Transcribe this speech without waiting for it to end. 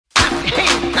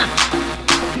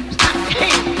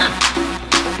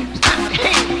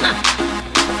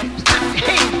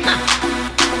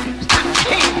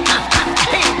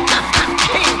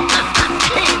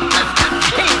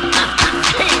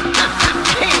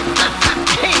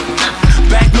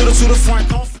To the front.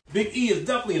 Big E is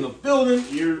definitely in the building.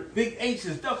 Big H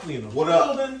is definitely in the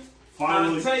building.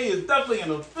 Finally. Dante is definitely in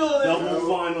the building. Double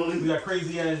finally. We got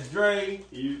Crazy Ass Dre.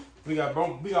 We got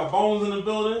Bones in the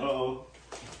building.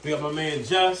 We got my man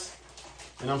Jess.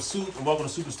 And I'm Soup. And welcome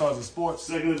to Superstars of Sports.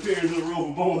 Second appearance in the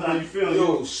room for Bones. How you feeling?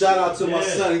 Yo, shout out to my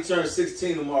son. He turned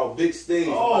 16 tomorrow. Big stage.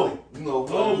 Big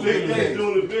things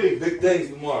doing it big. Big things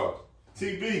tomorrow.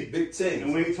 TB. Big things.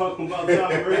 And we ain't talking about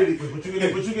Tom Brady. What you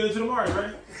getting into tomorrow,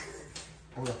 right?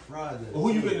 On a Friday. Well,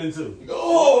 who you getting into? Hey,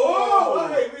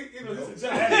 it's a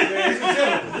job.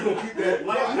 We're going to keep that.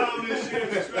 Like, comment, share,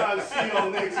 subscribe. See y'all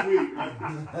next week.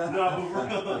 Nah, but for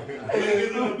real.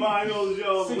 Get in the bios,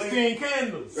 y'all. 16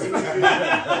 candles.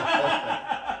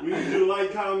 We need you to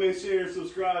like, comment, share,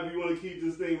 subscribe. If you want to keep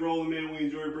this thing rolling, man, we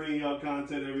enjoy bringing y'all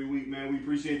content every week, man. We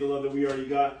appreciate the love that we already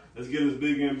got. Let's get us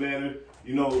bigger and better.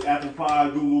 You know, Apple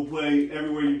Pod, Google Play,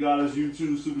 everywhere you got us,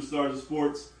 YouTube, Superstars of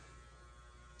Sports.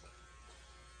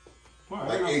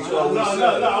 Like No.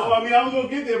 I mean, I was going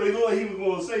to get there, but he looked like he was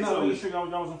going to say something. I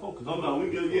was on focus. Oh, no, we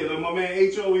good. Yeah, like my man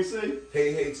H always say.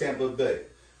 Hey, Tampa Bay.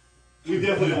 We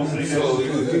definitely don't say that. So,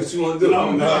 what you want to do?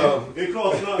 No. It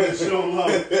costs nothing to show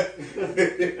love.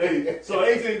 Hey, so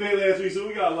 18th day last week, so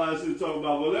we got a lot of shit to talk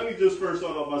about. But let me just first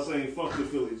start off by saying, fuck the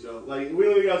Phillies, y'all. Like, we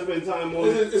only got to spend time on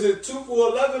it. Is it 2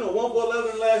 for 11 or 1 for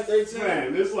 11 last 18?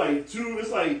 Man, it's like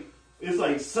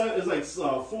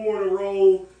 4 in a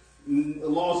row.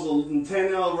 Lost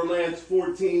 10 out of our last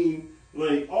 14.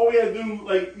 Like, all we had to do,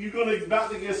 like, you're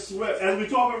about to get swept. As we're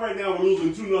talking right now, we're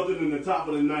losing 2-0 in the top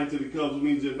of the ninth to the Cubs. It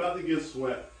means you're about to get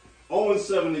swept.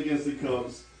 0-7 against the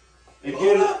Cubs.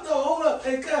 Hold up.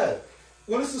 Hey, Cuz,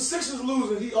 when it's the Sixers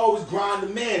losing, he always grind the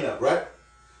man up, right?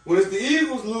 When it's the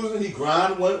Eagles losing, he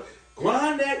grind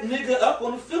that nigga up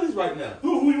on the Phillies right now.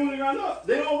 Who you want to grind up?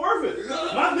 They don't worth it.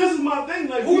 This is my thing.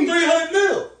 Like, who 300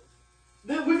 mil?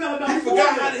 We got about 4. He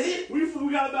forgot how to hit.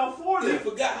 We got about 4 there. He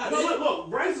forgot how to hit. Look,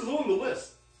 Bryce is on the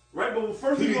list, right? But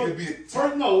first he we need to be at the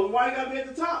top. Why you got to be at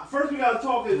the top? First we got to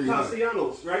talk to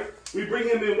Castellanos, right? We bring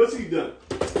him in. What's he done?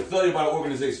 Failure by the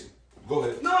organization. Go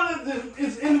ahead. No,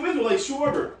 it's individual. Like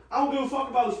Schwarber, I don't give a fuck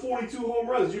about his 42 home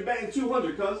runs. You're batting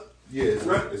 200, cuz. Yeah,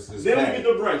 right. Then we get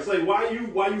to Bryce. Like, why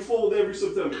you fold every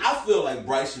September? I feel like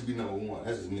Bryce should be number 1.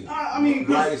 That's just me. I mean,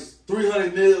 Bryce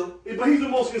 300 mil. But he's the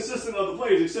most consistent of the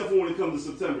players, except for when it comes to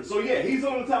September. So yeah, he's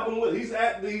on the top of the list. He's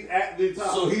at the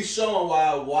top. So he's showing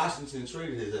why Washington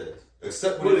traded his ass.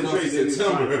 Except when it comes to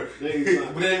September, but they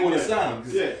didn't want to sign him.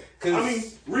 Yeah. I mean,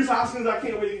 Reese Hoskins, I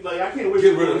can't wait. Like, I can't wait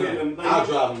get to rid of him. I'll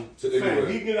drive him to anywhere.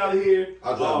 He can get out of here.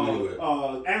 I'll drive him anywhere.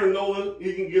 Aaron Nola,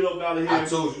 he can get up out of here. I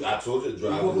told you to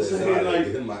drive him.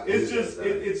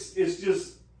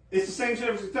 It's the same shit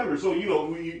every September. So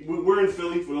we're in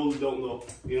Philly. For those who don't know,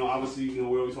 obviously we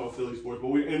always talk Philly sports, but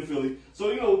we're in Philly. So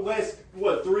last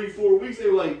 3-4 weeks they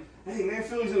were like, hey man,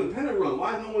 Philly's in a pennant run.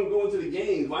 Why is no one going to the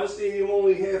games? Why is the stadium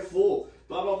only half full?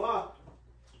 Blah blah blah.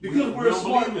 Because we're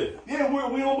smart. Yeah,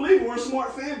 we don't believe it. We're a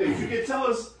smart fan base. You tell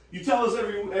us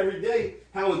every day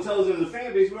how intelligent the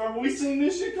fan base we are. But we seen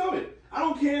this shit coming. I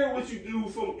don't care what you do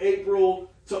from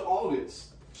April to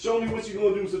August. Show me what you're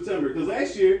gonna do in September. Because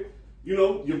last year,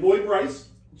 your boy Bryce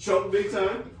choked big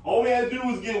time. All we had to do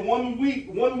was get one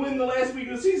win the last week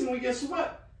of the season. We get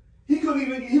swept. He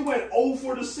went 0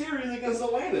 for the series against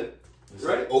Atlanta.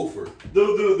 Right? Over.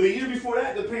 The year before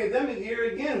that, the pandemic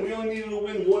year, again, we only needed to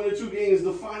win 1 or 2 games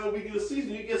the final week of the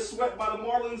season. You get swept by the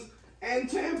Marlins and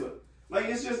Tampa. Like,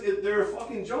 it's just, they're a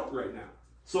fucking joke right now.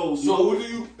 So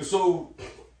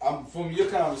from your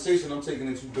conversation, I'm taking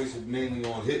into basically mainly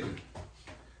on hitting.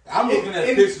 I'm looking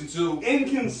at pitching too.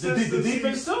 Inconsistency. The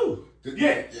defense too.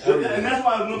 Yeah. And that's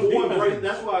why number 1, right?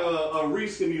 That's why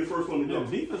Reese can be the first one to go.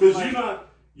 Because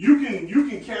you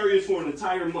can carry us for an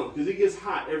entire month because it gets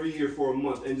hot every year for a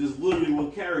month and just literally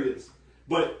will carry us.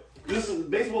 But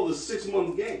baseball is a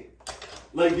 6-month game.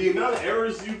 Like, the amount of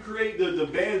errors you create, the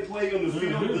bad play on the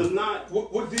field does not.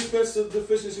 What defensive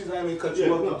deficiencies? I mean, cut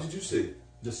you off. Did you see?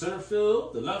 The center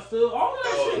field, the left field, all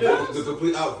that shit. The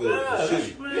complete outfield.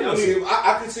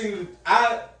 I can see.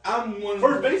 I'm one.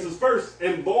 First base is first,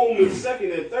 and Bone is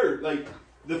second and third. Like.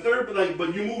 The third,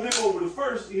 but you move him over to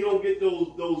first, you don't get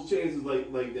those chances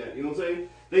like that. You know what I'm saying?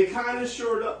 They kind of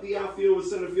shored up the outfield with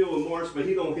center field with Marsh, but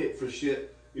he don't hit for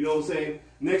shit. You know what I'm saying?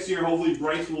 Next year, hopefully,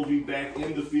 Bryce will be back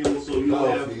in the field, so you don't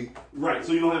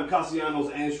have Castellanos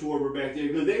and Schwarber back there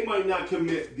because they might not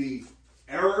commit the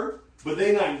error, but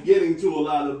they're not getting to a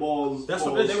lot of the balls. That's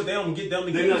what they don't get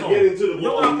them. They're not getting to the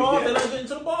ball. You got balls, they're not getting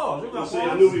to the balls. You got balls.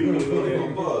 I knew he was going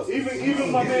to go there.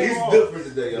 Even my man, he's different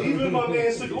today. Yo. Even my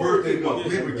man Segura can go.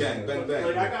 Libra gang, bang bang.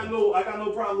 Like I got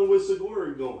no problem with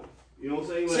Segura going. You know what I'm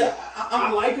saying? Like, See,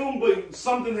 I like him, but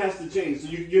something has to change. So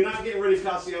you're not getting rid of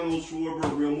Castellanos,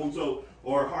 Schwarber, Real Muto,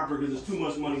 or Harper because there's too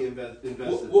much money invested.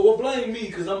 Well, blame me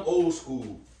because I'm old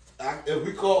school. If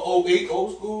we call 08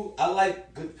 old school, I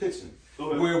like good pitching.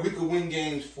 Okay. Where we could win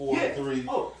games 4-3.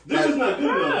 Oh, this is not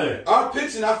good enough. There. Our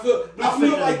pitching, I feel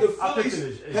like the Phillies.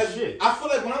 Is shit. I feel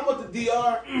like when I'm with the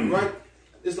DR, right,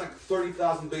 it's like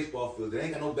 30,000 baseball fields. They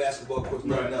ain't got no basketball courts,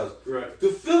 nothing else. Right. The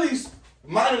Phillies,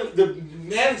 the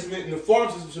management and the farm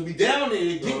system should be down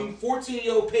there getting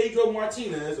 14-year-old Pedro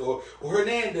Martinez or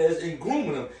Hernandez and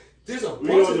grooming them. There's a bunch you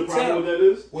know what of the problem with that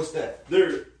is? What's that?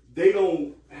 They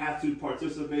don't have to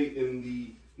participate in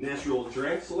the natural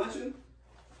draft selection.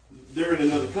 They're in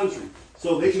another country,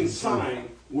 so they can sign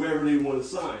wherever they want to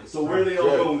sign. So where are they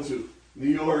all going to? New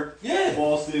York,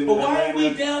 Boston. But why Atlanta.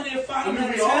 are we down there fighting? I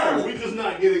mean, we are. We're just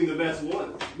not getting the best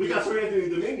one. We got Sir Anthony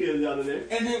Dominguez out of there.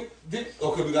 And then,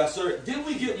 we got Sir. Didn't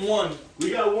we get one?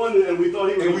 We got one, and we thought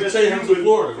he was. And we changed him to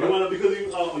Florida, right? Because he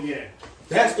was. Oh yeah.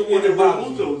 That's the one that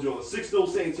bothers me. Sixto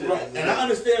Sanchez. Right, and I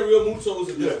understand Real Muto is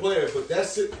a good player, but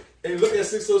that's it. And look at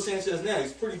Sixto Sanchez now;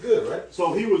 he's pretty good, right?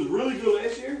 So he was really good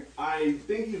last year. I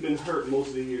think he's been hurt most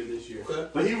of the year this year. Okay.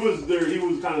 But he was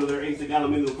kind of their ace that got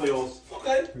him into the playoffs.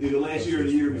 Okay. Either last year or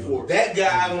the year before. That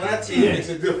guy on that team makes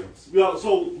a difference.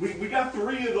 So we got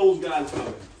 3 of those guys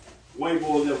coming. White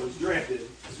boy that was drafted.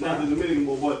 It's not the Dominican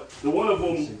boy, but the one of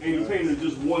them, Andrew Painter,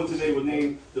 just won today, was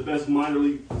named the best minor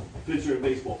league pitcher in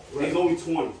baseball. Right. He's only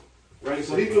 20. Right?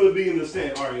 So he's going to be in the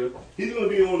staff. He's going to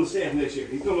be on the staff next year.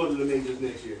 He's coming up to the majors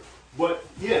next year. But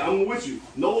yeah, I'm with you.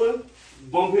 Nolan,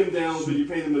 bump him down because you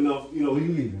paid him enough. You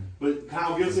know, but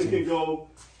Kyle Gibson can go.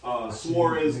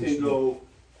 Suarez can go.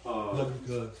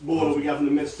 Boy, we got from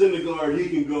the Mets. Syndergaard, he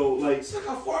can go. Like it's like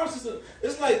how far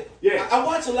it's like. Yeah, I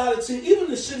watch a lot of teams, even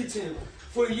the shitty team.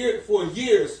 For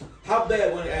years, how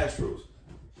bad were the Astros?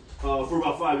 For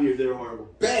about 5 years, they were horrible.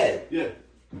 Bad. Yeah.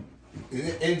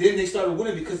 And then they started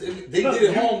winning because they did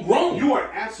it homegrown. You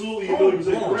are absolutely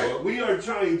 100% correct. We are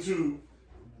trying to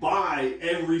buy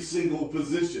every single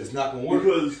position. It's not going to work.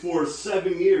 Because for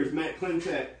 7 years, Matt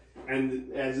Klentak,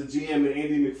 and as a GM and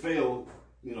Andy McPhail,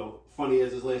 you know, funny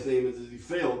as his last name is, he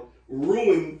failed,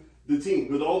 ruined the team.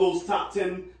 With all those top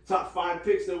 10, top 5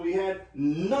 picks that we had,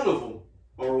 none of them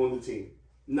are on the team.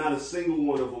 Not a single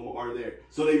one of them are there.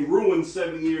 So they ruined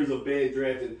 7 years of bad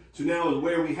drafting. So now is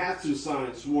where we have to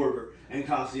sign Schwarber and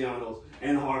Castellanos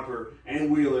and Harper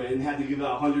and Wheeler and had to give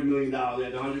out $100 million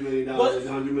and $100 million and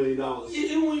 $100 million.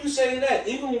 Even when you say that,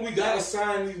 even when we got to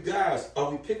sign these guys, are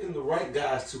we picking the right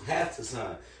guys to have to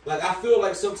sign? Like, I feel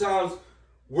like sometimes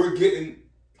we're getting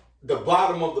the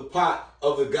bottom of the pot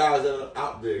of the guys that are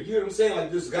out there. You know what I'm saying?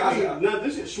 Like, this guy. Now,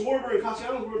 this is Schwarber and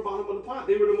Castellanos were the bottom of the pot.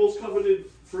 They were the most coveted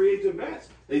free agent bats.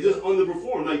 They just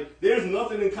underperformed. Like, there's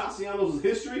nothing in Castellanos'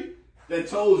 history that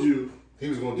tells you he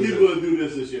was going to do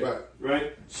this year.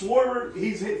 Right? Schwarber,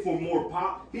 he's hit for more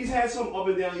pop. He's had some up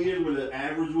and down years where the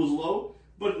average was low,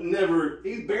 but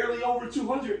he's barely over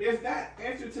 200, if that,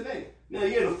 after today. Now,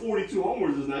 yeah, the 42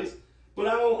 homers is nice, but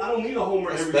I don't need a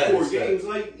homer every 4 games.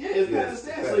 Like, yeah, it's bad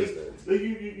stats. Like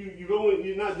you go and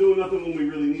you're not doing nothing when we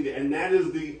really need it, and that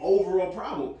is the overall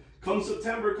problem. Come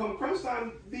September, come crunch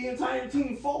time, the entire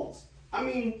team folds. I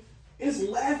mean, it's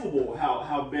laughable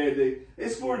how bad they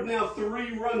scored now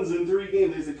 3 runs in 3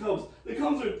 games against the Cubs. The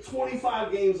Cubs are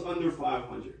 25 games under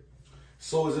 500.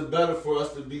 So is it better for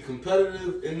us to be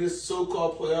competitive in this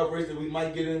so-called playoff race that we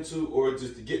might get into, or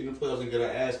just to get in the playoffs and get our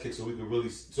ass kicked so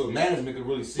management can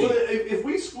really see? Well, if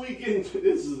we squeak into,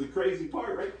 this is the crazy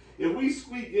part, right? If we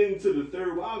squeak into the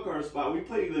 3rd wild card spot, we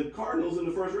play the Cardinals in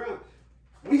the 1st round.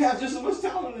 We have just as much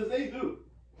talent as they do.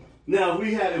 Now,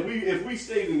 if we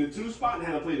stayed in the 2 spot and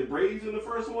had to play the Braves in the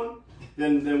first one,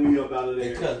 then we up out of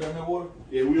there. Hey, Cuz, got no water?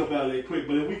 Yeah, we up out of there quick.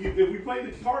 But if we play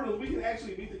the Cardinals, we can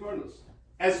actually beat the Cardinals.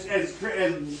 As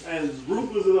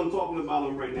ruthless as I'm talking about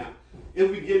them right now, if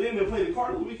we get in and play the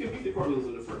Cardinals, we can beat the Cardinals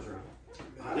in the 1st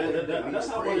round. That's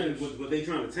how what they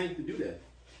trying to tank to do that.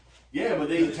 Yeah, but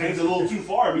they tanked a little too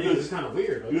far because it's kind of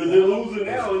weird. Because they're losing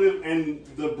now, and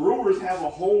the Brewers have a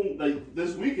home like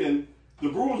this weekend. The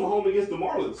Brewers are home against the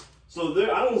Marlins, so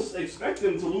I don't expect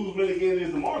them to lose many games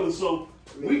against the Marlins. So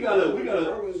we gotta. The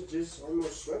Marlins just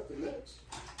almost swept the Mets.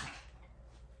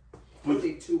 But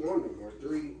they 2-1 them or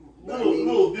 3.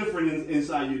 Little different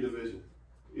inside your division.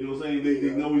 You know what I'm saying?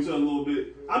 They know each other a little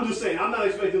bit. I'm just saying, I'm not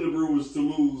expecting the Brewers to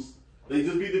lose. They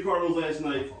just beat the Cardinals last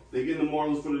night. They get the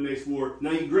Marlins for the next 4.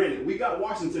 Now, granted, we got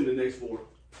Washington the next 4,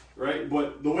 right?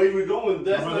 But the way we're going,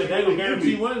 that's not they don't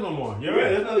guarantee wins no more. Yeah,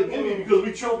 that's not a gimme because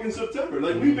we choke in September.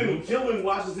 Like we've been killing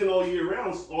Washington all year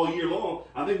long.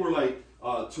 I think we're like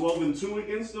 12-2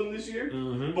 against them this year.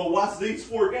 But watch these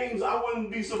 4 games. I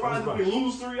wouldn't be surprised if we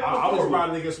lose 3 out of 4. I was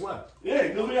surprised they get swept. Yeah,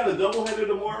 because we got a doubleheader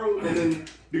tomorrow, and then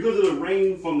because of the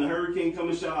rain from the hurricane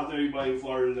coming, shout out to everybody in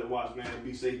Florida that watch, man.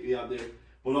 Be safe, be out there.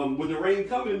 But with the rain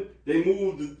coming, they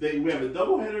moved. We have a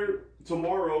doubleheader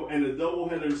tomorrow and a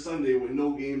doubleheader Sunday with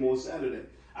no game on Saturday.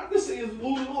 I could see us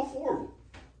losing all 4 of them.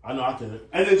 I know I can.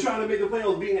 And then trying to make the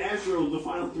playoffs, beating Astros the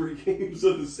final 3 games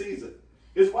of the season.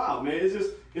 It's wild, man.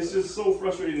 It's just so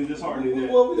frustrating and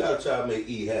disheartening. Well, we gotta try to make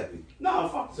E happy. No,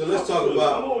 fuck. So let's talk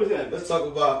about. I'm always happy. Let's talk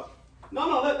about.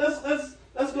 No.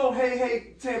 Let's go.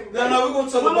 Hey, Tampa Bay. No. We're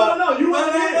gonna talk about. No. You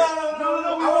want to hear? No.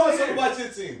 I want to talk about your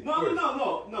team.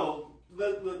 No.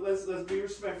 Let's be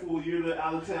respectful. You're the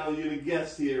out of town. You're the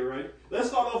guest here, right? Let's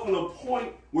start off on a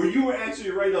point where you were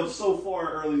actually right up so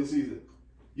far early in the season.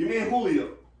 Your man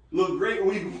Julio looked great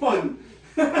week 1.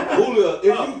 Julio,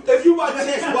 if you by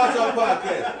chance watch our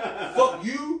podcast, fuck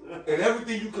you and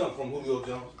everything you come from, Julio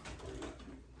Jones.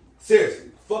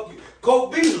 Seriously, fuck you. Cole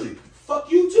Beasley,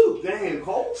 fuck you too. Damn,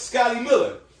 Cole. Scotty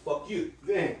Miller, fuck you.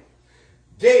 Damn.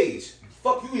 Gage,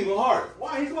 fuck you even harder.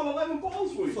 Why? He's got 11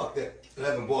 balls for you. Fuck that.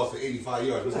 11 balls for 85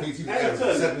 yards, which means he was I can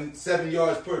tell averaging 7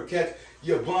 yards per catch.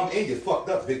 You're bum and you fucked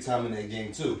up big time in that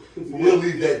game too. We'll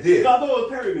leave that there. No, I thought it was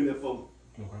Perryman that fumbled.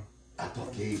 Okay. I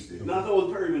thought Gage did. No, I thought it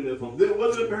was Perryman that fumbled.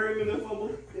 Wasn't it Perryman that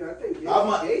fumbled? Yeah, I think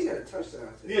Gage had a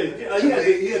touchdown. Yeah,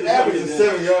 he had averaging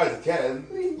 7 yards a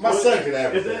catch. My son can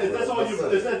average.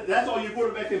 That's all your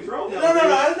quarterback can throw? No,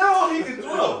 that's not all he can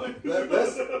throw.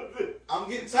 I'm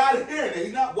getting tired of hearing that.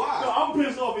 He's not wide. No, I'm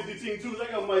pissed off at the team too.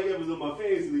 I got Mike Evans on my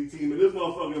fantasy league team, and this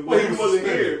motherfucker, Well, he wasn't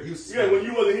here. When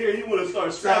you wasn't here, he would have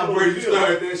started Tom scrapping. Brady, you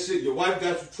started that shit. Your wife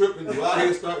got you tripping. You out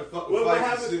here starting fucking What fights and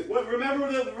happened? shit.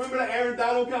 Remember the Aaron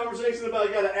Donald conversation about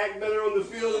you got to act better on the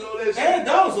field and all that shit? Aaron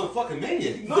Donald's a fucking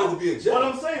maniac. He deserves to be in jail. What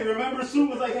I'm saying, remember Sue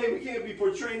was like, hey, we can't be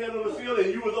portraying that on the field,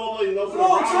 and you was all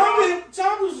like,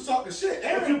 Tom was talking shit.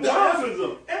 Aaron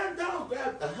Donald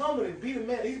grabbed a helmet and beat a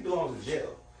man. He belongs in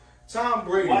jail. Tom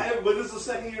Brady. But this is the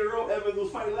second year in a row Evans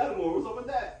was fighting Lattimore. What's up with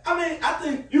that? I mean, I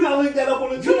think you gotta link that up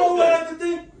on the. You know what I have to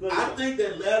think? I think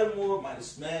that Lattimore might have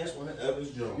smashed one of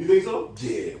Evans Jones. You think so?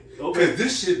 Yeah. Okay. Because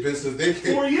this shit been since they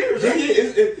 4 years. Yeah,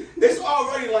 it's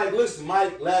already like, listen,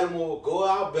 Mike Lattimore, go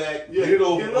out back, get it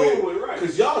over with, right?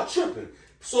 Because y'all tripping.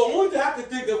 So the only thing I could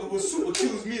think of was super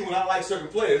accuse me when I like certain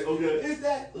players. Is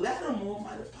that Lattimore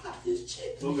might have popped his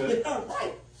chick. Okay. Yeah,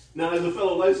 right. Now, as a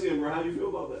fellow light skin, bro, how do you feel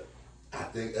about that? I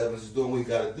think Evans is doing what he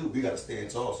got to do. We got to stand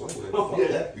tall somewhere. Fuck Yeah.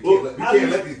 that. We can't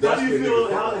let these Dutch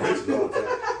niggas How do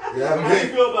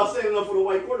you feel about standing up for the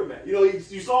white quarterback? You know,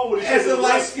 you saw what he as a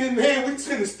light skinned man, we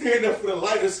tend to stand up for the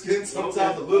lighter skin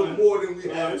sometimes a little more than we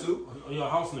have to. Your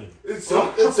house name.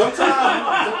 Sometimes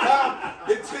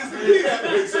it tends to be that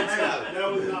way sometimes.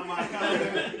 That was not my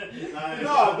comment.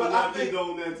 No, but I think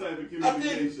on that type of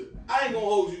communication. I ain't gonna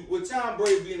hold you. With Tom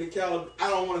Brady being the caliber, I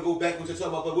don't want to go back to what you're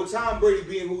talking about, but with Tom Brady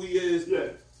being who he is,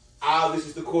 this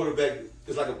is the quarterback.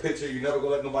 It's like a pitcher. You're never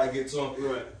gonna let nobody get to him.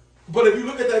 Right. But if you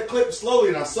look at that clip slowly,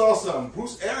 and I saw something,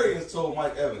 Bruce Arians told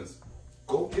Mike Evans,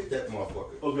 "Go get that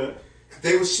motherfucker." Okay.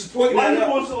 They was pointing Why at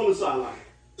you want on the sideline?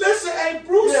 Listen, hey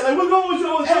Bruce. Yeah, like we're going with you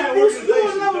on the Hey Bruce, you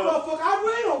organization, another motherfucker. I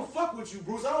really don't fuck with you,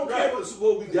 Bruce. I don't care what the Super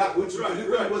Bowl we got with you because it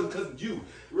really wasn't because of you.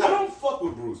 I don't fuck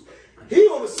with Bruce. He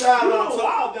on the sideline.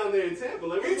 Wild down there in Tampa.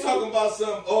 Like, he talking about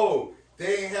something.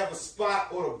 They ain't have a spot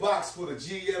or a box for the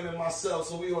GM and myself,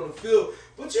 so we on the field.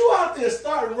 But you out there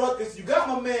starting ruckus. You got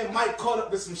my man Mike caught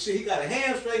up with some shit. He got a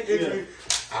hamstring injury.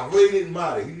 I really didn't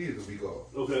mind it. He needed a week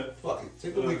off. Okay. Fuck it.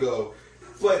 Take a week off.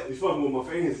 But he's fucking with my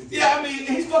fantasy team. Yeah, I mean,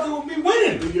 he's fucking with me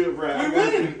winning. Yeah, right. We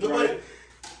winning. Right.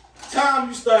 Tom,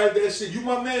 you started that shit. You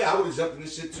my man. I would have jumped in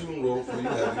this shit too and rolled for you.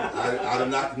 I'd have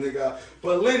knocked the nigga out.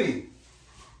 But Lenny,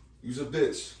 you's a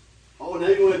bitch. Oh, now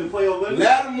you gonna have to play on Lenny?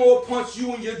 Lattimore punched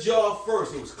you in your jaw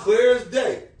first. It was clear as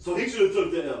day. So he should have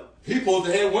took the L. He supposed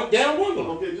to have went down one of them.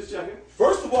 Okay, just checking.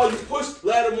 First of all, you pushed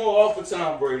Lattimore off of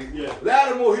Tom Brady. Yeah.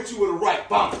 Lattimore hit you with a right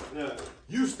bomb. Yeah.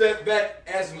 You step back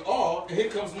as an all, and here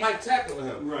comes Mike tackling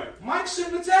him. Right. Mike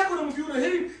shouldn't have tackled him if you would have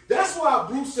hit him. That's why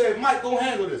Bruce said, Mike, go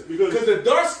handle this. Because the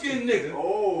dark-skinned nigga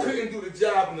couldn't do the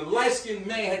job, and the light-skinned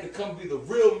man had to come be the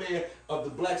real man of the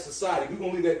black society. We're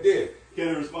going to leave that there.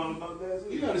 Can I respond about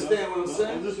that? You understand what I'm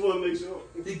saying? I just want to make sure.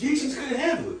 The Geechees couldn't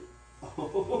handle it. You know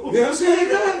what I'm saying?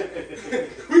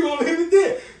 We're going to leave it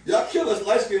there. Y'all kill us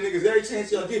light-skinned niggas every chance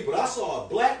y'all get, but I saw a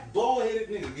black, bald-headed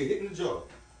nigga get hit in the jaw.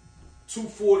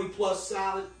 240 plus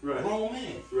solid Right. grown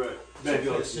man. Right. Back Back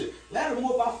up. shit. Let him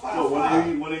more about 5'5". What,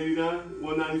 180, 189,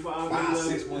 195?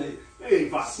 5'6", 180. They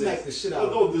ain't 5'6". Smack the shit out of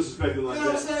him. Don't disrespect him like You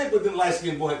know that. what I'm saying? But then light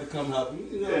skinned boy had to come help me.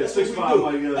 You know, Yeah, that's what we 6'5" do.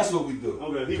 like, That's what we do.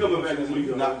 Okay, he coming back this week,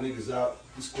 though. Knock niggas out.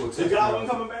 He scored Is Godwin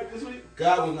coming back this week?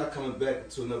 Godwin's not coming back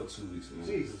until another 2 weeks, man.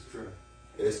 Jesus Christ.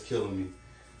 It's killing me.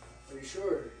 Are you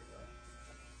sure?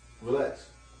 Relax.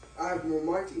 I have more on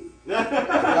my team.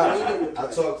 I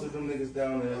talked to them niggas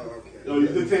down there. Oh, okay. Oh, you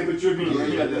the Tampa Tribune. Yeah,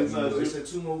 You got the they inside said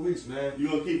 2 more weeks, man. You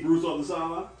gonna keep Bruce off the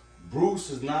sideline? Bruce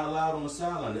is not allowed on the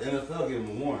sideline. The NFL gave him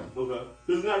a warning. Okay.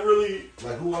 It's not really.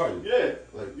 Like, who are you? Yeah.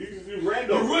 Like, You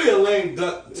random. you're really a lame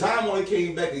duck. Tom only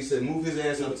came back and he said, move his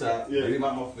ass up top. Yeah. Get him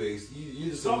out my face.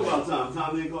 You just Talk about Tom.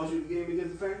 Tom didn't cost you the game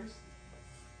against the Packers?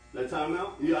 That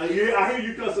timeout? Yeah, I hear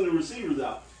you cussing the receivers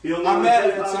out. He don't know I'm how mad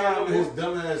to at the play time timeout with his no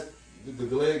dumb ass, the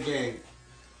delayed game.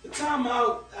 The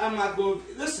timeout, I'm not going to.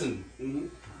 Listen, more? Mhm.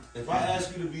 if I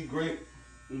ask you to be great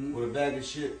Mhm. with a bag of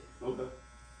shit, Okay.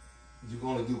 you're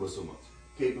going to do what so much?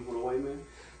 Caping for the white man?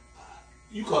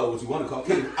 You call it what you want to call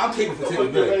it. I'm capable for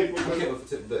Tampa Bay. I'm capable for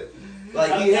Tampa Bay.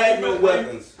 Like, he How had you no feel-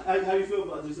 weapons. How you feel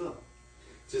about Giselle?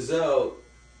 Giselle,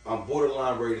 I'm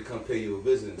borderline ready to come pay you a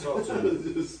visit and talk to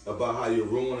you Just- about how you're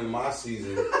ruining my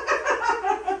season,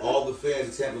 all the fans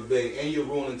of Tampa Bay, and you're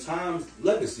ruining Tom's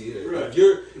legacy here. Right. Like,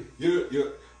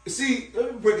 you're. See,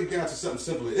 let me break it down to something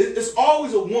simple. It's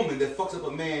always a woman that fucks up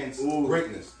a man's Ooh.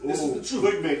 greatness. This is the truth.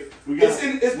 Quick, mate. We got,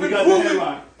 It's we been got the proven.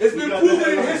 headline. It's We been got the proven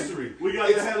in headline. history. We got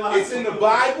it's, the headline. It's in the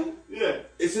Bible. Yeah.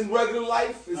 It's in regular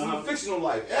life. It's Uh-huh. in fictional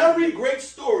life. Every great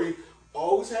story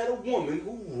always had a woman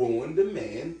who ruined the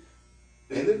man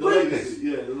and the greatness. legacy.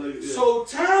 Yeah, the legacy. Yeah. So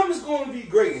Tom is going to be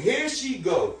great. And here she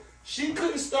go. She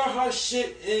couldn't start her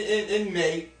shit in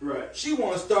May. Right. She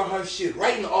want to start her shit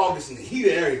right in August in the heat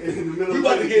of everything. In the middle We of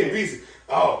about to the get game. busy.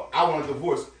 Oh, I want a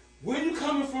divorce. Where you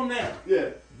coming from now? Yeah.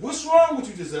 What's wrong with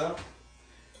you, Giselle?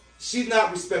 She's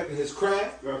not respecting his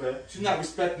craft. Okay. She's not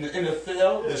respecting the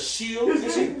NFL, the Shield,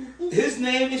 his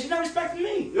name, and she's not respecting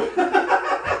me.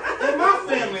 And my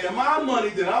family and my money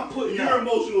that I'm putting Your out.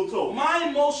 emotional toll. My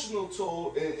emotional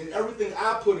toll and everything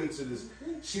I put into this.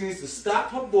 She needs to stop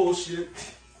her bullshit.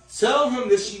 Tell him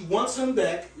that she wants him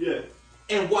back Yeah.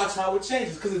 and watch how it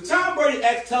changes. Because if Tom Brady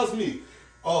tells me,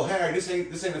 "Oh, Harry, this ain't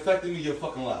affecting me," you're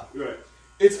fucking lie. Right.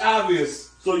 It's obvious.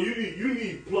 So you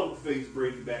need plump face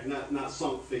Brady back, not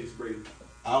sunk face Brady.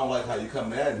 I don't like how you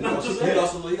come at him. No, He just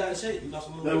lost a little. He got in shape. He lost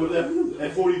a little.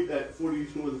 At 40,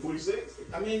 was it 46?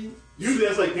 I mean, Usually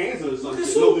that's like cancer or look something. at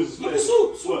No Soup. disrespect. Look at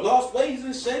Soup. Soup What? lost weight. He's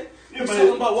in shape. Yeah, He's but-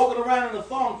 talking about walking around in a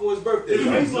thong for his birthday. His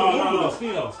face look normal.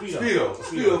 Speedo.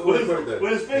 Speedo for his birthday.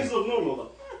 But his face look normal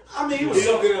though. I mean, he was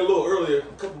soaking in a little earlier,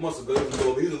 a couple months ago. He was a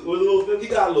little. Was it a little thin? He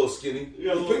got a little skinny.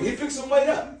 He picked some weight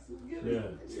up. Yeah.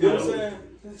 You know what I'm saying?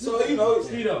 So, you know,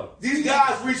 Speedo. these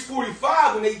guys reach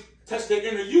 45 when they touch their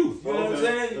inner youth. You know what I'm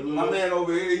Okay. saying? My man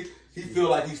over here, he feel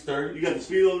like he's 30. You got the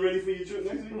speedos ready for your trip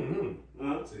next week? Mm-hmm.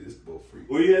 Uh-huh. Say, this bull freak.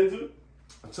 Where you heading to?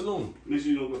 Tulum. Make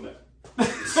sure you don't come back.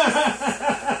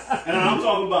 And I'm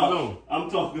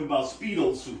talking about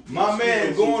Speedo suit. My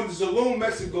man Speedo going suit. to Tulum,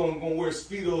 Mexico, and going to wear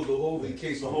Speedos the whole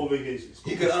vacation. The whole vacation.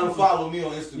 He could unfollow me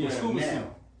on Yeah, Instagram scuba now.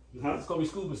 suit. Huh? It's gonna be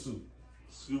scuba suit.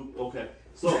 Scoop. Okay.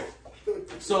 So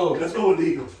So, let's go with the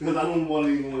Eagles because I don't want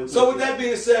to even want to. so with that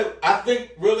being said, I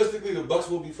think realistically the Bucks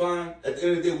will be fine. At the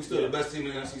end of the day, we're still the best team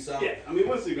in the NFC South. Yeah, I mean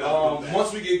once you guys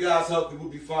Once we get guys healthy, we'll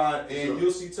be fine, and Sure.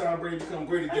 you'll see Tom Brady become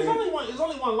great There's again. only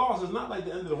one loss. It's not like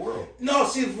the end of the world. No,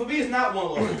 see, for me, it's not one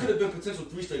loss. It could have been potential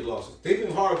 3 straight losses. They've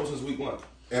been horrible since week 1,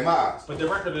 in my eyes. But the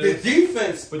record The is.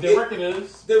 defense, But the record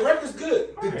is. the record's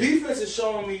good. The Right. defense is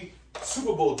showing me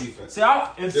Super Bowl defense. See, and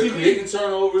They're see, creating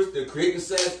turnovers. They're creating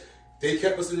sacks. They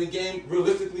kept us in the game.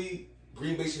 Realistically,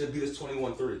 Green Bay should have beat us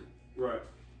 21-3. Right.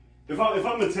 If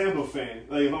I'm a Tampa fan,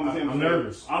 like if I'm a Tampa I'm fan,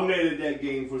 nervous. I'm mad at that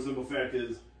game for the simple fact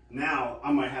is now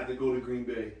I might have to go to Green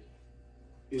Bay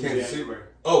in Kansas City. January.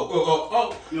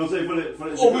 Oh. You know what I'm saying? For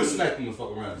the Oh, we'll smack them the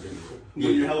fuck around, Jimmy.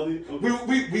 when you're healthy.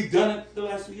 Okay. We done it the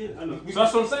last 2 years. I know. So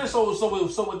that's what I'm saying.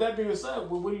 So with that being said,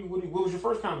 what was your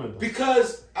first comment? Though?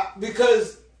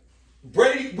 Because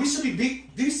Brady, we should be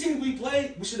beat. These teams we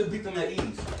played, we should have beat them at ease. I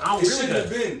don't It agree shouldn't with have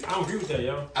that. been. I don't agree with that,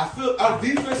 yo. I feel our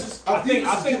defense is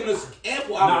giving us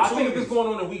ample Nah, I opportunities. think if it's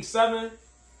going on in week 7,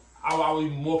 I would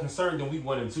be more concerned than week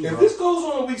 1 and 2. If bro. this goes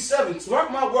on in week 7,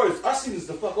 mark my words, our season's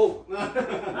the fuck over. No,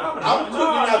 I'm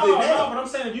but I'm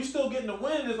saying if you still getting the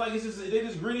win, it's like they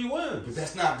just greedy win. But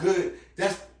that's not good.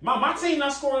 That's My team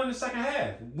not scoring in the second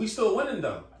half. We still winning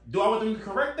though. Do I want them to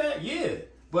correct that? Yeah.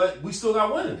 But we still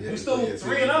got winning. Yeah, We still yeah,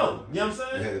 3-0. You know what I'm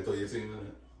saying? you had to throw your team in there.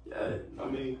 Yeah. I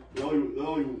mean, the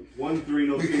only 1-3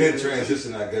 no. We can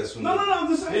transition, I guess. From No, I'm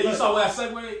just saying. Yeah, you saw where I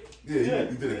segued? Yeah,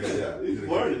 you did a good job. He's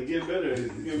learning, getting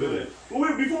better. Well,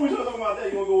 wait, before we start talking about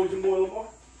that, you want to go with your boy Lamar?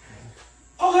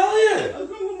 Oh, hell yeah.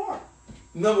 Let's go with Lamar.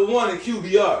 Number 1 in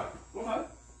QBR. Okay.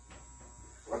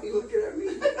 Why are you looking at me?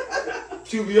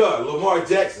 QBR, Lamar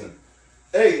Jackson.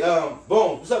 Hey,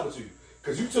 Bone, what's up with you?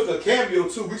 Because you took a cameo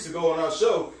 2 weeks ago on our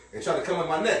show and tried to come at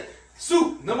my neck.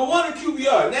 Soup, number 1 in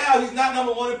QBR. Now he's not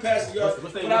number 1 in passing yards,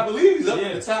 but I believe he's up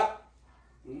in the top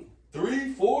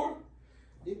 3, 4.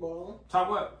 He balling. Top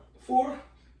what? 4.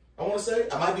 I want to say.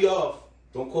 I might be off.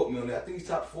 Don't quote me on that. I think he's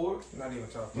top 4. Not even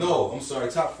top 5. No, I'm sorry.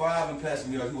 Top 5 in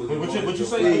passing yards. What you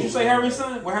say Harry's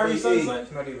son? What Harry's son say?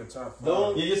 Not even top 5.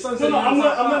 No, Yeah, your son said no, I'm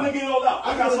not gonna get it all out.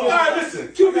 I got All right, listen.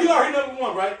 QBR, he number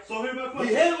 1, right? So here's my He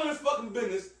question. handling his fucking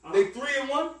business. They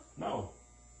 3-1. No.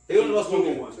 They only lost 1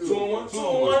 game. 2-1. 2-1.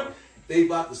 2-1. They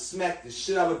about to smack the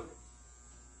shit out of.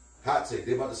 Hot take.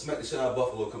 They about to smack the shit out of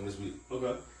Buffalo coming this week.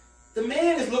 Okay. The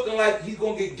man is looking like he's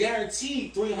gonna get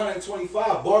guaranteed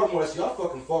 325. Baltimore, that's y'all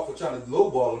fucking fault for trying to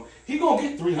lowball him. He gonna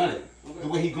get 300 the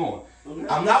way he going. Okay.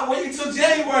 I'm not waiting till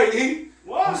January. E.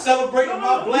 Why? I'm celebrating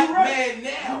my black you're right. man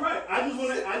now. You're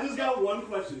right. I just got one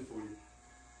question for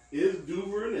you. Is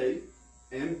Duvernay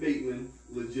and Bateman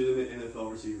legitimate NFL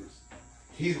receivers?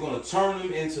 He's gonna turn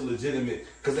them into legitimate.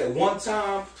 Because at one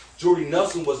time, Jordy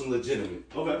Nelson wasn't legitimate,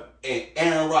 Okay. and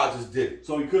Aaron Rodgers did it.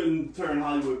 So he couldn't turn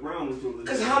Hollywood Brown into a legitimate.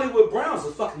 Because Hollywood Brown's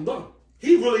a fucking bum.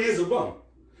 He really is a bum.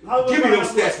 Hollywood Give me Brown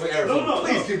them has stats for Arizona.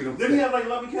 Please give me them Didn't he stats. have like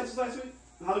 11 catches last week?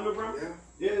 Hollywood Brown? Yeah.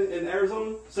 Yeah, in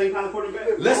Arizona? Same kind of quarterback?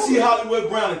 Let's see Hollywood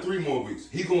Brown in 3 more weeks.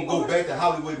 He's gonna go back to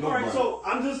Hollywood no All right, Brown. so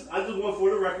I just want for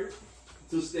the record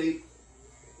to state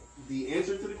the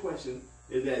answer to the question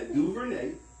is that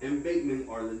Duvernay and Bateman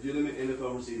are legitimate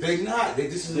NFL receivers. They not.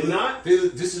 This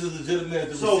is a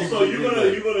legitimate. So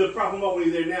you're gonna prop him up when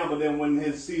he's there now, but then when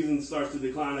his season starts to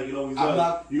decline like it always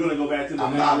does, you're gonna go back to the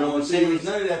I'm not real going to change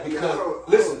none of that I because don't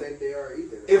listen, think they are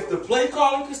either. if the play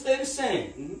calling can stay the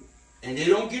same and they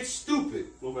don't get stupid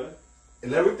Okay.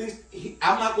 and everything's,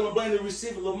 I'm not going to blame the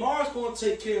receiver. Lamar's going to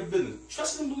take care of business.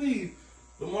 Trust and believe,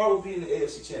 Lamar will be in the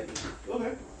AFC Championship.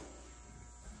 Okay.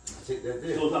 I take that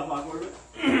there. So top 5 quarterback?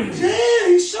 Yeah,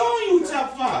 he's showing you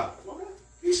top 5. Okay.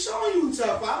 He's showing you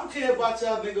top 5. I don't care about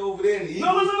y'all nigga over there in the Eagles.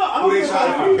 No. I Who don't they care trying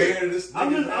to about compare this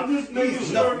I'm nigga. just making He's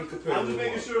sure. nothing compared I'm to just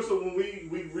making Lamar. sure so when we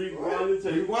rewind the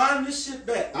tape. Rewind this shit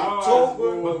back.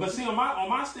 October. But see, on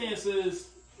my stance is,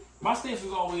 my stance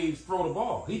is always throw the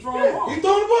ball. He throwing the ball. He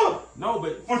throwing the ball. No,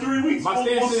 but For 3 weeks. my we'll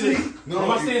stance see. is, No,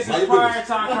 my he- stance my is prior business.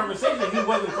 to our conversation, he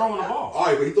wasn't throwing the ball. All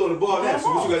right, but he throwing the ball now.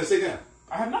 So what you got to say now?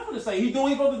 I have nothing to say. He's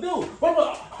doing what he's supposed to do. But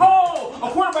a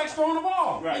quarterback's throwing the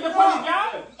ball. Right. He can play the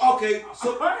guy. Okay,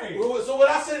 so Right. so what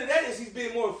I say to that is he's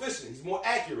being more efficient. He's more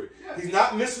accurate. He's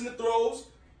not missing the throws.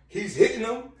 He's hitting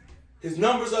them. His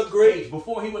numbers are great.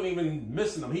 Before he wasn't even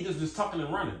missing them. He just tucking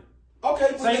and running. Okay,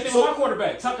 Same thing with my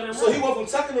quarterback, tucking and so running. he went from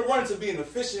tucking and running to being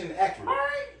efficient and accurate. All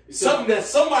right. Something that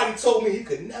somebody told me he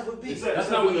could never be. That's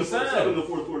not what he said. Except in the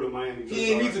fourth quarter of Miami. He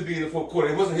didn't need to be in the fourth quarter.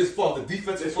 It wasn't his fault. The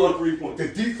defense They scored 3 points. The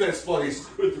defense fault. They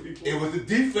scored 3 points. It was the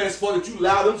defense fault that you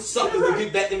allowed them suckers to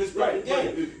get back in this Right.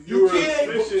 fucking game. You You were can't.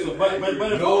 efficient. So, but No,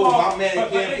 football, my man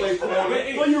can't play corner.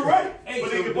 Well, you're right. Hey,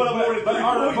 But so- they can put up more than 3 but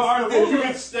are the points. rules- You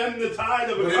can stem the tide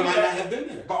of a But it might not comeback. have been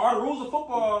there. But are the rules of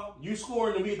football, you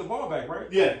scoring to beat the ball back, right?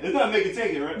 Yeah, it's not make it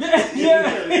take it, right?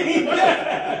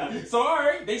 Yeah. So, all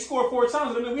right, they scored 4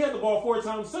 times. I mean, we had the ball 4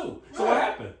 times, too. So, what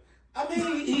happened? I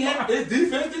mean, he had his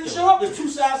defense didn't show up. There's 2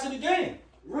 sides to the game.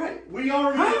 Right. We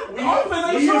already Huh? we The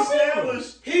offense ain't showing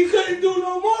established. He couldn't do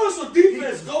no more. So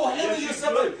defense, go handle Yes, he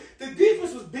yourself. could. The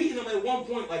defense was beating them at one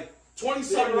point, like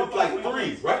 20-something Yeah, with like yeah.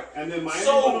 threes, right? And then Miami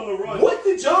So went on the run. what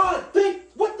did y'all think?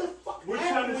 What the fuck We're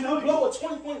happened trying to when tell you you. blow a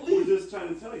 20-point We're lead? just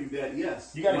trying to tell you that,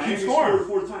 yes. You gotta keep Miami scoring.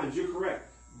 scored 4 times. You're correct.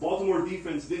 Baltimore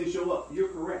defense didn't show up. You're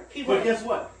correct. He But right. guess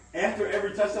what? After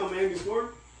every touchdown Miami scored,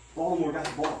 Baltimore got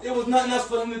the ball. There was nothing else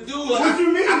for him to do. What you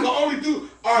mean? I could only do.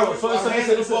 All right, So, I'm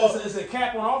handing the ball. it's a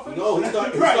cap on offense? No,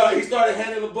 he started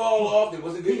handing the ball off. They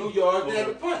wasn't getting no yards. They had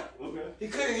to punt. Okay. He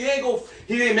couldn't.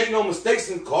 He didn't make no mistakes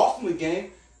and cost him the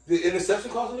game. The interception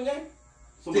cost him the game.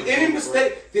 Did any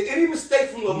mistake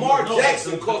from Lamar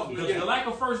Jackson cost him the game? The lack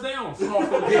of first downs cost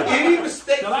them the Did game. any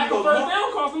mistake The lack from of first Lamar?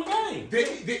 down cost them the game.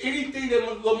 Did anything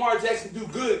that Lamar Jackson do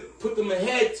good put them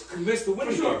ahead to convince the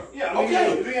winning? For sure. game? Yeah, I mean,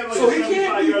 Okay. he had like So a he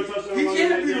 75-yard touchdown can't be. He run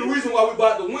can't in be that the game. reason why we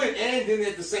about to win, and then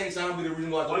at the same time be the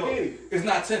reason why Why to can't win. he? It's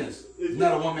not tennis. It's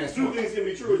not a one man Two sport. things can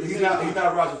be true. At the He's same not. time. He's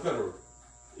not Roger Federer.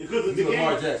 Because the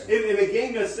Lamar game, Jackson. in a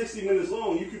game that's 60 minutes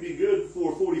long, you could be good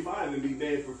for 45 and be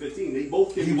bad for 15. They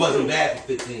both can. He wasn't bad for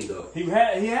 15 though. He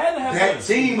had to have That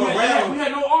team around. We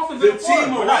had no offense. The in the fourth.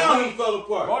 team around him fell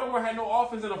apart. Baltimore had no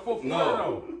offense in the fourth quarter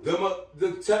No, though.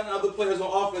 the 10 other players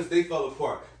on offense, they fell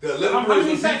apart. The 11 How players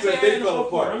many on sacks defense, they had they in the fell fourth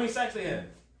quarter? How apart. many sacks they had?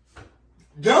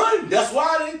 Done. That's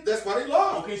why they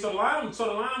lost. Okay, so the line was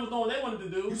doing what they wanted to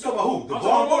do. You talking about who? The I'm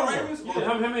Baltimore talking about Ravens? Yeah.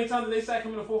 How many times did they sack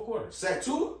him in the fourth quarter? Sack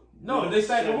Tua? No, did they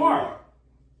sack Lamar?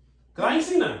 Cause I ain't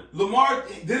seen none. Lamar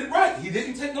did it right. He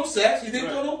didn't take no sacks. He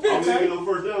didn't throw no I picks. didn't get no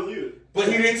first downs either. But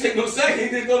he didn't take no sacks. He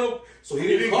didn't throw no. So he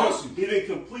didn't cost you. He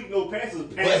didn't complete no passes.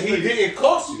 But he didn't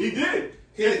cost you. He did.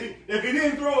 If he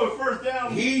didn't throw a first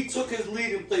down, He took his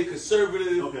lead and played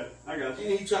conservative. okay, I got you.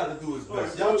 And he tried to do his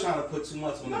best. Y'all trying to put too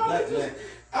much on the black man.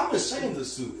 I'm ashamed of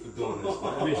Suit for doing this,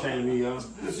 Don't be man. ashamed of me,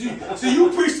 yo. So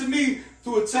you preach to me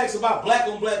through a text about black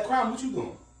on black crime. What you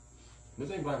doing?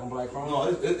 This ain't black on black crime. No,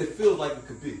 it feels like it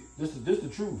could be. This the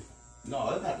truth.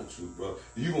 No, that's not the truth, bro.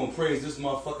 You gonna praise this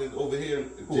motherfucker over here,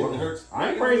 Jalen Hurts? I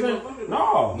ain't praising.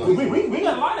 No, we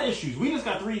got a lot of issues. We just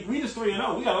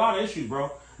 3-0. We got a lot of issues, bro.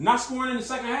 Not scoring in the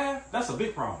second half, that's a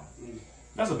big problem.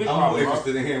 That's a big I'm problem, more bro.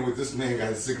 interested in hearing what this man got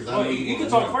to say. Oh, he can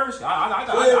talk first. I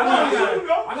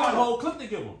got a whole clip to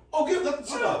give him. Oh, give that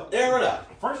shit up. Air it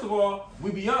out. First of all, we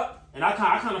be up, and I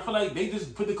kind of feel like they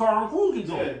just put the car on cruise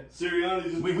control. Yeah, Sirianni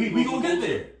just We gonna get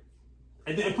there,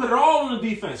 and then put it all on the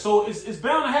defense. So it's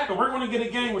bound to happen. We're gonna get a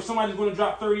game where somebody's gonna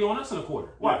drop 30 on us in a quarter.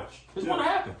 Watch, it's gonna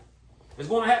happen. It's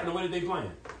gonna happen the way that they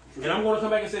playing. And I'm gonna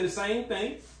come back and say the same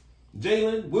thing.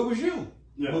 Jalen, where was you?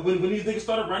 Yeah. When these niggas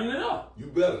started running it up, You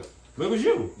better. where was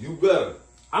you? You better.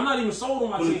 I'm not even sold on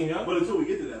my team, yo. But until we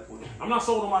get to that point, I'm not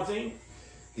sold on my team.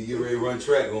 He get ready to run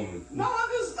track on me. no,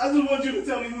 I just want you to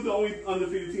tell me who's the only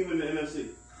undefeated team in the NFC.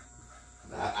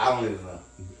 I don't even know.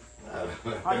 I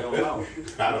don't know.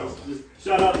 I don't know. Just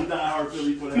shout out to Die Hard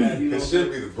Philly for that. You know, It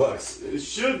should be the Bucks. It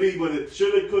should be, but it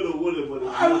shoulda, coulda, woulda, but it's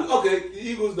not. Okay, the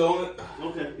Eagles don't.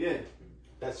 Okay, yeah.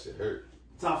 That shit hurt.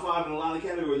 Top 5 in a lot of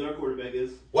categories. Our quarterback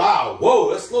is. Wow, whoa,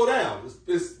 let's slow down.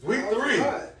 It's week 3.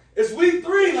 It's week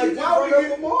 3. Like, why we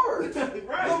get Lamar.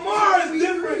 Right. Lamar is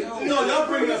different. No, y'all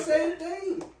bring the up. same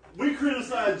thing. We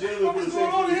criticize Jalen What for is the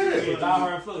going on same here? thing. Die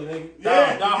hard Philly, nigga.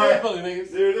 Yeah, Die hard yeah. Philly,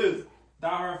 niggas. There it is. Die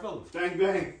hard Philly. Bang,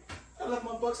 bang. I left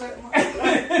my Bucks hat in my.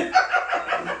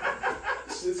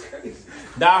 This shit's crazy.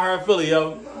 Die hard Philly,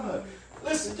 yo.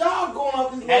 Listen, y'all going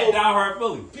off these At little Die hard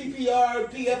Philly. PPR,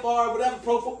 PFR, whatever,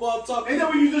 pro football talk. Ain't that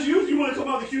what you just used? You want to come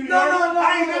out the QB? No.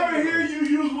 I ain't never hear you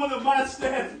use one of my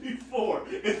stats before.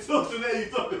 Until today,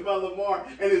 you talking about Lamar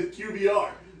and his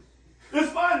QBR.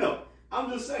 It's fine though. I'm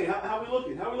just saying, how we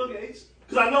looking? How we looking, Ace?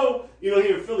 Because I know,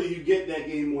 here in Philly, you get that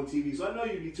game on TV, so I know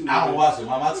you'd be tuning in. I don't watch it.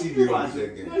 My TV You don't watch watch that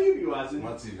it. game. No, you be watching.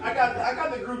 My TV. I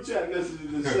got the group chat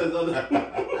messages that says other.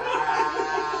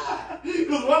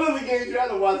 Because one of the games you had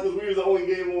to watch because we was the only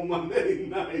game on Monday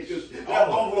night. Because that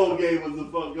Buffalo game was the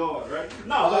fuck going, right?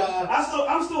 No, but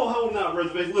I'm still holding out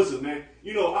reservations. Listen, man,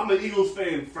 I'm an Eagles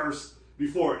fan first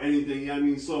before anything. You know what I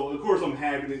mean? So of course I'm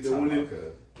happy that they're winning. Okay.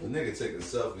 The nigga taking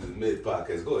selfies in mid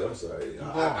podcast. Go ahead. I'm sorry.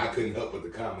 I couldn't help but to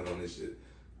comment on this shit.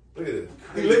 Look at it.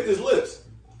 He licked his lips.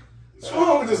 What's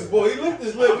wrong with this boy? He licked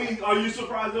his I lips. mean, are you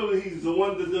surprised though that he's the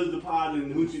one that does the pod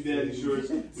and Hoochie Daddy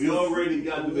shorts? We already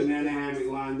got the banana hammock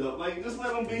lined up. Like, just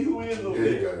let him be who he is over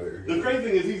there. The crazy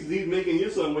thing is he's making your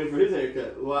son wait for his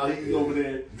haircut while he's over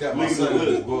there. Got my son with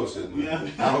this bullshit,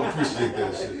 man. Yeah. I don't appreciate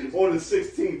that shit. On the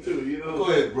 16th too, Go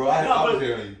ahead, bro. I was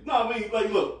hearing you. No, I mean,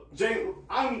 like, look, Jay,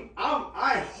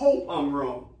 I hope I'm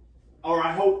wrong. Or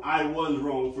I hope I was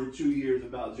wrong for 2 years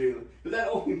about Jalen. But that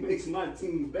only makes my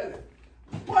team better.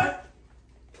 But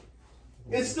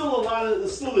it's still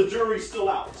the jury's still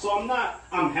out. So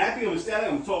I'm happy, I'm ecstatic,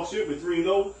 I'm talk shit with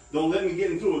 3-0. Don't let me get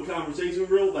into a conversation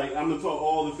real, like I'm gonna talk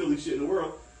all the Philly shit in the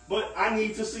world. But I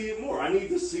need to see it more. I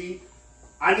need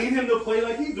him to play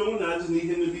like he's doing, and I just need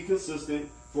him to be consistent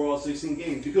for all 16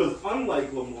 games. Because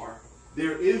unlike Lamar,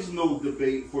 there is no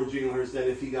debate for Jalen Hurts that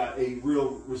if he got a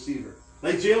real receiver.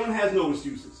 Like, Jalen has no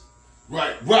excuses.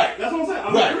 Right. That's what I'm saying.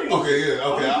 I'm agreeing. Okay, yeah,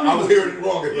 okay. I was hearing it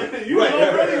wrong. Yeah, you were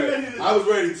already ready to... I was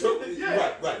ready to...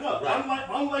 Yeah. Right. No,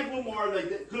 unlike Lamar, like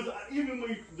that, because even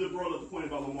when you brought up the point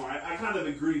about Lamar, I kind of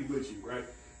agreed with you, right?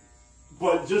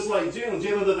 But just like Jalen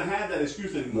doesn't have that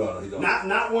excuse anymore. No, he don't.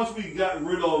 Not once we got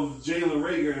rid of Jalen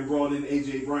Reagor and brought in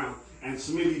A.J. Brown. And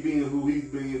Smitty being who he's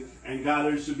being, and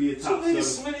Goddard should be a top 7.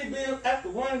 Smitty being after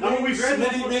one game. I mean, we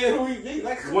graduated Smitty being who he beat.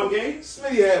 Like, one game.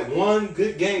 Smitty had one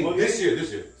good game this game?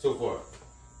 year, so far.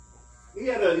 He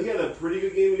had a pretty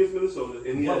good game against Minnesota,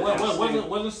 and he had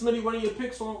Wasn't Smitty one of your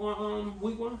picks on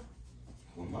week 1?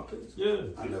 One of my picks? Yeah.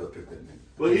 I never picked that nigga.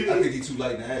 But he- I think he too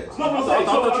light in the ass. No, I'm I saying,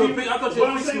 thought so, you were- I thought you what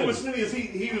were I'm saying with Smitty. Smitty is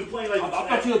he was playing like. I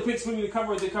thought you had picked Smitty to cover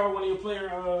one of your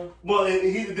player. Well, and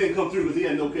he didn't come through because he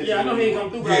had no catch. Yeah, I know he ain't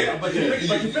come through, Yeah, but you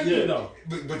picked him though.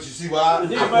 But you see why I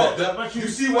Yeah, fucked but up? you- You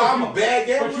see why I'm a bad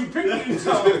But you gambler? picked him,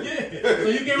 so yeah. So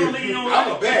you gave him a lead on I'm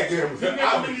a leg. bad You gambler. gave him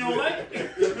a lead on leg.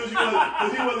 Because he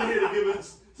wasn't here to give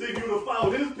us. See, if you would have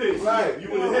followed his picks, Right.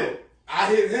 you would have hit. I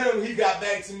hit him. He got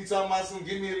back to me talking about some.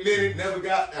 Give me a minute. Never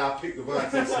got. And I picked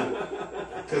Devontae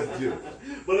Smith. Cause yeah.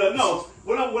 But no,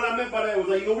 what I meant by that was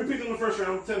like, we picked him in the first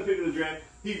round, 10th pick in the draft.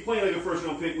 He's playing like a first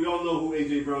round pick. We all know who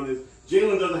A.J. Brown is.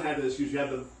 Jalen doesn't have that excuse. You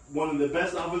have one of the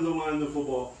best offensive lines in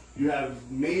football. You have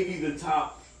maybe the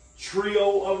top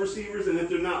trio of receivers, and if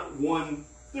they're not one,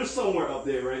 they're somewhere up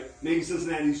there, right? Maybe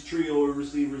Cincinnati's trio of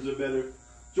receivers are better.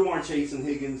 Jamar Chase and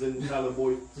Higgins and Tyler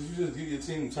Boyd. Did you just give your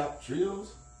team top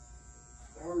trios?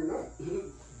 How are you not?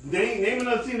 Name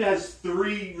another team that has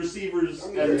 3 receivers I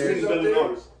mean, that are there's better than up there.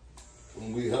 ours.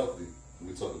 When we healthy,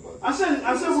 we talk about I said He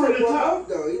we're in the said top.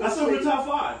 though. I said we're the top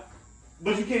 5.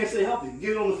 But you can't stay healthy.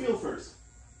 Get it on the field first.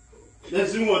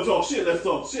 You want to talk shit, let's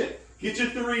talk shit. Get your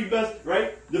 3 best,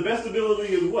 right? The best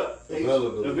ability is what?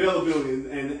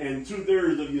 Availability. And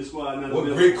 2/3 of your squad not What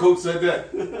available. great coach said that?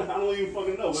 I don't even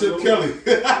fucking know. Chip Kelly.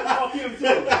 Fuck him too.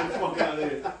 Get the fuck out of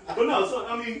there. But no, so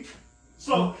I mean,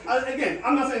 again,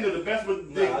 I'm not saying they're the best,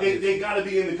 but they got to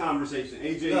be in the conversation.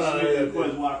 AJ Smith and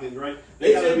Quez Watkins, right?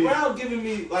 They gotta AJ be Brown giving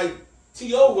me like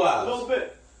T.O. a little vibes.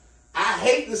 bit. I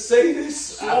hate to say this.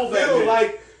 So I bad, feel man.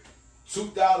 like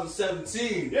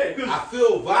 2017. Yeah, 'cause I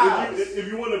feel vibes. If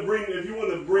you want to bring the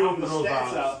those stats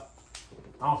vibes. out.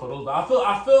 I don't feel those. I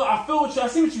feel what you. I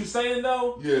see what you're saying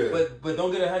though. Yeah. But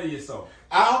don't get ahead of yourself.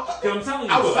 I 'Cause I'm telling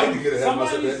you, I would like to get ahead of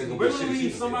myself. somebody's That nigga gonna be shitty literally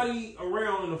season somebody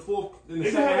around in the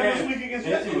They second gonna have half. this week against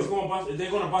and it's Jacksonville. going to bust.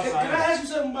 They're going to bust Can our I ass. ask you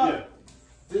something about Yeah,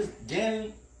 this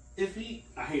Gannon? If he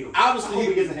I hate him. obviously I hope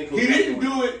he gets a head coach. he didn't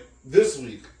do it this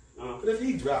week, Uh-huh. but if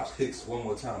he drops Hicks one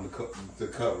more time, the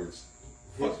coverage.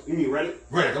 Fuck. You mean Reddit?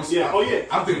 Reddick, I'm Yeah, oh, yeah.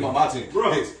 I'm thinking about my team.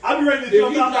 Bro, Hicks. I'd be ready to If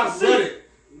jump he out that drops seat. Reddick,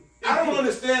 I don't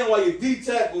understand why your D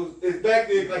tackle is back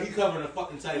there like he covering a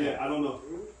fucking tight end. Yeah, I don't know.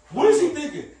 What is he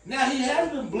thinking? Now he has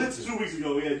been blitzing. 2 weeks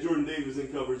ago, we had Jordan Davis in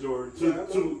coverage, or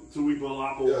two weeks ago,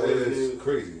 Lapo. Yeah, it's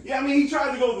crazy. Yeah, I mean, he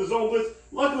tried to go with the zone blitz.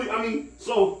 Luckily, I mean,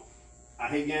 so I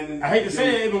hate Gannon. I hate to say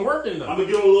it, it's been working though. I'm gonna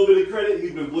give him a little bit of credit.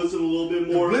 He's been blitzing a little bit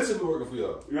The more. blitzing been working for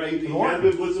y'all. Right, he has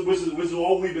been blitzing, which is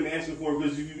all we've been asking for.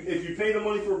 Because if you pay the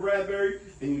money for Bradbury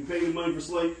and you pay the money for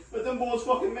Slay, let them boys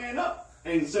fucking man up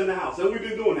and send the house. And we've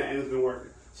been doing that, and it's been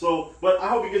working. So, but I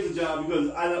hope he gets a job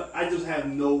because I just have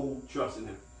no trust in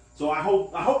him. So I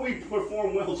hope we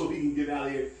perform well so he can get out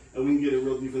of here and we can get a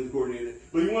real defensive coordinator.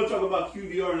 But you want to talk about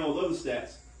QBR and all those other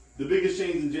stats? The biggest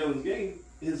change in Jalen's game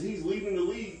is he's leading the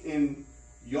league in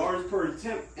yards per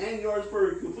attempt and yards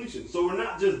per completion. So we're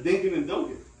not just dinking and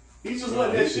dunking. He's just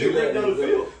letting that shit right down the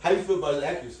field. How do you feel about his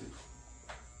accuracy?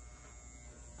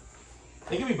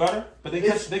 They can be better, but they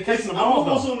catching the I'm ball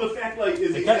almost though. on the fact like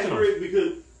is They he catching accurate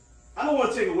because I don't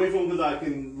want to take away from him because I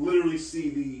can literally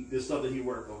see the stuff that he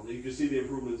worked on. You can see the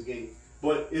improvement in his game.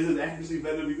 But is his accuracy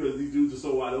better because these dudes are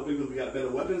so wide open because we got better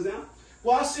weapons now?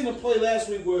 Well, I seen him play last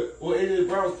week where AJ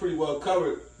Brown was pretty well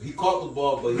covered. He caught the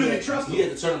ball, but he had to turn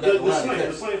it back around.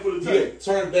 The slant for the He tight. had to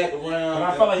turn it back around. But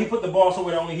I felt like he put the ball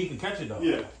somewhere that only he could catch it though.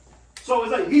 Yeah. So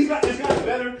it's like it's got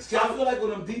better. See, I feel like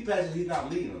with them deep passes, he's not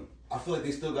leading them. I feel like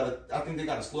they still got to. I think they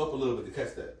got to slow up a little bit to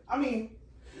catch that. I mean,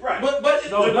 right. But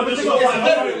No, But but they're it's so so wide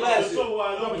better open. than last They're so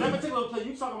wide No, but that open. particular play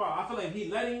you talking about, I feel like if he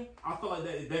let him, I feel like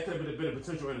that could have been a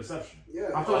potential interception. Yeah.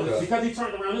 I feel like Okay. because he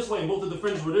turned around this way and both the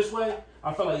defenders were this way,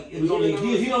 I felt like it was only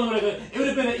he only would have it would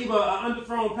have been either an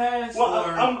underthrown pass Well,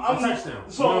 or a touchdown.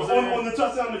 So You know what I'm saying? on the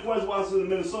touchdown to Quez Watson in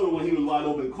Minnesota when he was wide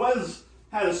open, Quez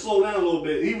had to slow down a little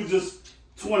bit. He was just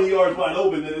 20 yards wide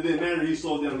open, and it didn't matter. He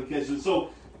slowed down to catch it. So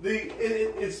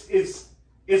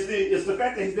it's the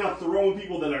fact that he's now throwing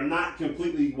people that are not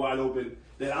completely wide open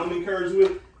that I'm encouraged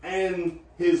with, and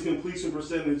his completion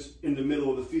percentage in the middle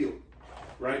of the field,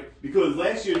 right? Because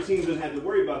last year teams didn't have to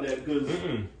worry about that because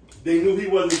they knew he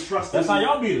wasn't trusted. That's how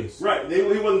y'all beat us. Right. He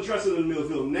wasn't trusted in the middle of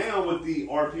the field. Now with the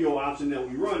RPO option that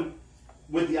we run,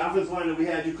 with the offensive line that we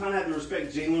had, you kind of have to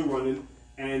respect Jalen running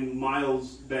and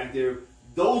Miles back there.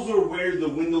 Those are where the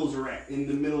windows are at, in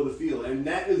the middle of the field. And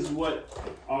that is what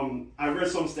I read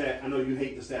some stat. I know you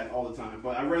hate the stat all the time,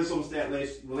 but I read some stat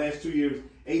the last 2 years.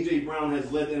 A.J. Brown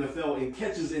has led the NFL in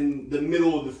catches in the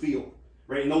middle of the field,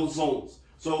 right, in those zones.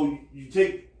 So you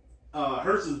take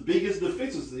Hurts' biggest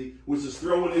deficiency, which is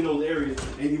throwing in those areas,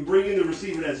 and you bring in the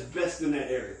receiver that's best in that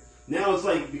area. Now it's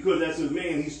like, because that's his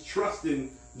man, he's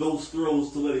trusting those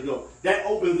throws to let it go. That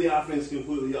opens the offense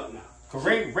completely up now.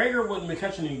 Rager wouldn't been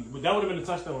catching him, but that would have been a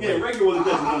touchdown. Yeah, Rager wasn't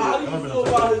catching How him. do you feel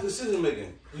about his decision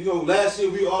making? You know, last year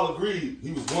we all agreed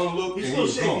he was one look He's and still he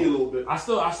was shaky a gone. little bit. I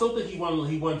still think he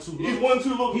won too. He's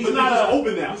 1-2 looks, He's but not he's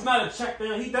open now. He's not a check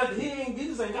down. He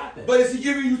just ain't got that. But is he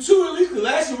giving you two at least? Because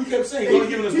last year we kept saying he's only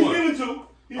giving us He's one. giving two.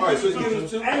 All right, so he's giving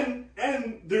us two.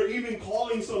 And they're even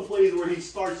calling some plays where he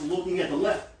starts looking at the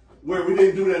left, where we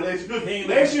didn't do that last year.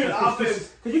 Last year's offense.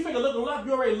 Because you figure looking left,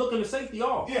 you already looking the safety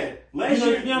off. Yeah, last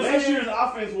year's saying?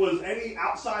 offense was any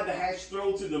outside the hash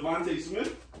throw to Devontae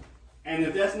Smith, and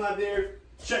if that's not there,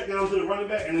 check down to the running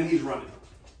back, and then he's running.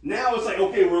 Now it's like,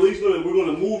 okay, we're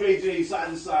gonna move AJ side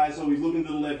to side, so he's looking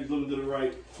to the left, he's looking to the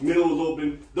right, middle is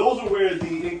open. Those are where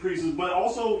the increases, but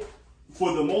also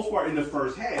for the most part in the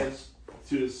first halves,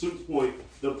 to Suit's point,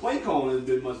 the play calling has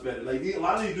been much better. Like a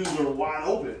lot of these dudes are wide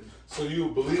open. So you a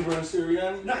believer in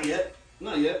Sirianni? Not yet.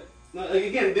 Like,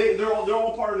 again, they're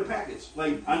all part of the package.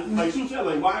 Like Sue said,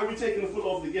 like why are we taking the foot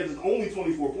off the gas? It's only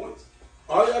 24 points.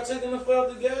 Are y'all taking the foot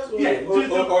off the gas? Or, Yeah,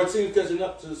 or teams catching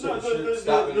up to certain shit,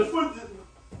 stopping the it? foot.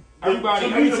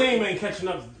 Every team ain't catching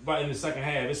up in the second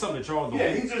half. It's something that y'all doing.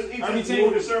 Yeah, he's just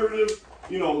more conservative.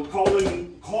 You know,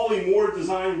 calling more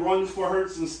design runs for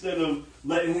Hurts instead of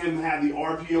letting him have the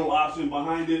RPO option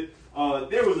behind it.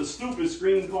 There was a stupid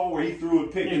screen call where he threw a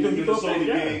pick in the Minnesota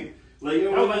game. Like,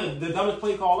 you know, that was like the dumbest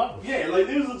play call ever. Yeah, like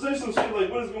there's some shit like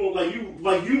what is going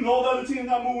you know the other team's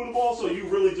not moving the ball, so you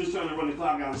really just trying to run the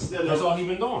clock out That's all he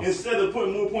been doing. Instead of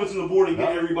putting more points on the board and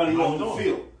getting everybody off the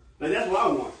field. Like that's what I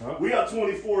want. Huh? We got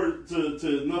 24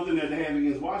 to nothing at the half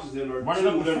against Washington, or running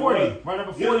up to 40. Running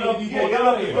up to 40 and you get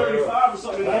up to 35 or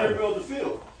something and everybody off the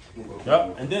field.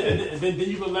 Yep. And then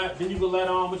you can let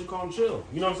what you call him chill.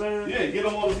 You know what I'm saying? Yeah, get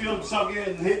him on the field, stop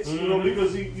getting hits, you know,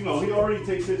 because he already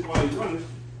takes hits while he's running.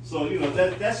 So, you know,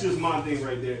 that's just my thing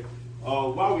right there.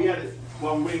 While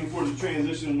we're waiting for the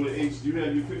transition with H, do you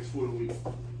have your picks for the week?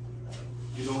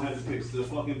 You don't have the picks. The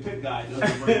fucking pick guy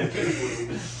doesn't bring the picks for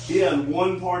the week. He has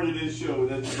one part of this show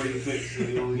that's bringing picks. And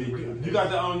he only bring the picks. You got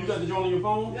the joint on your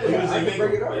phone? Yeah, I can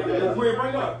bring it up. Yeah. Bring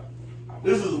it up.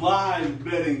 This is live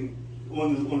betting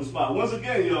on the spot. Once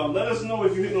again, y'all, let us know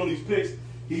if you're hitting on these picks.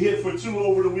 He hit for 2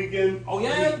 over the weekend. Oh,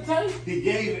 yeah, I tell you. He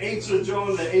gave H a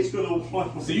Jones that H could have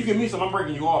won. So you give me some, I'm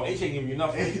breaking you off. H ain't giving you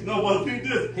nothing. No, but he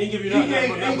did. He ain't give you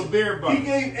nothing but beer bucks. He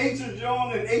gave H a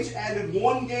Jones, and H added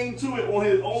 1 game to it on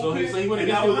his own. So he went and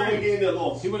against that was the the only grain. game that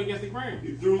lost. He went against the grain.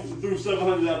 He threw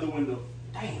 700 out the window.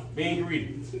 Damn, being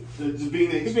greedy. Just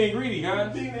being H. He's being greedy,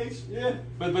 guys. Being H, yeah.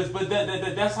 But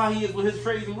that's how he is with his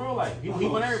trades in real life. He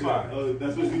won everybody.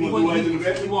 That's what He you won want to do in the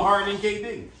back. harder than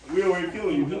KD. We already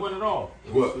killing you. He won it all.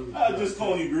 What? I just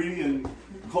calling you greedy and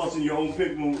costing your own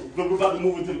pick. But we're about to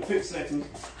move into the pick section,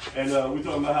 and we're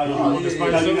talking about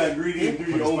how you got greedy and do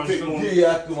your own pick.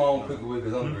 Yeah, I threw my own pick away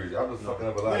because I'm greedy. I was fucking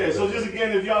up a lot. Yeah, so just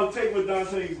again, if y'all take what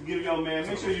Dante's giving y'all, man,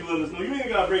 make sure you let us know. You ain't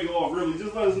gotta break it off, really.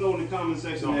 Just let us know in the comment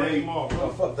section. Don't break him off, Oh, bro.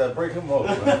 fuck that. Break him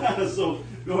off, man. So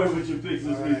go ahead with your picks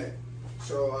this All week. right.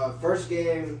 So first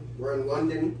game, we're in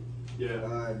London.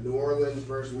 Yeah. New Orleans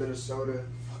versus Minnesota.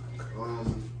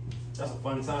 That's a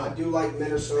fun I time. do like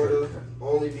Minnesota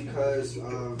only because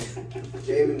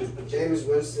Jameis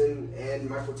Winston and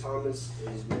Michael Thomas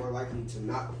is more likely to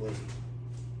not play.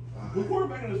 Who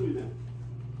quarterbacking this week then?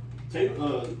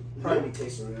 Probably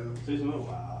Taysom Hill. Taysom Hill.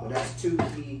 Wow. But that's 2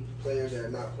 key players that are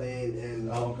not playing, and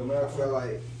Alvin I Kamara. feel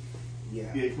like, Yeah,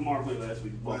 Kamara played last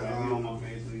week. But, He on my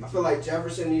fantasy league. I feel like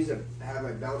Jefferson needs to have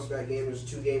a bounce back game. There's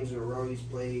 2 games in a row he's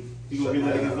played. You gonna get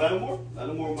that against Lattimore?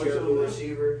 Lattimore might Terrible show that.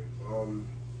 receiver.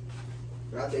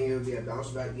 But I think it would be a bounce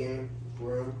back game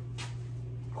for him.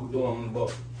 Who throwing him the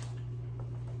ball?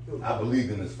 I believe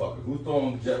in this fucker. Who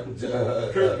throwing Kirk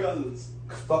Cousins.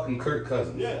 fucking Kirk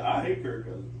Cousins? Yeah, I hate Kirk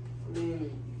Cousins. I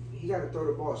mean, he got to throw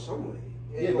the ball some way.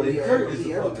 Yeah, but Kirk is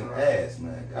a fucking ass,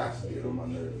 man. Gosh, get on my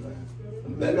nerves, man.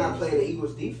 They're not playing the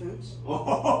Eagles defense.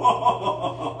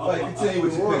 All right, continue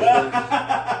with your picks, man.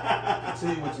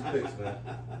 Continue with your picks, man.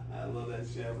 I love that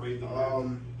shit. I rate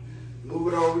them.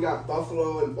 Moving on, we got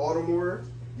Buffalo and Baltimore.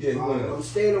 Yeah, you I'm win.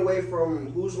 staying away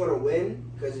from who's going to win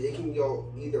because it can go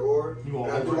either or. You want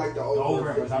And I do over? like the The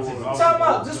over. over, but I'll take the over. Time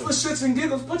out, just for shits and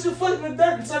giggles. Put your foot in the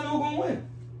dirt and tell me who's gonna win.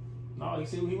 No, he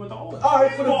said he went to over. All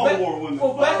right, for Baltimore win.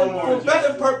 for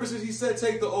betting purposes, he said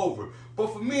take the over.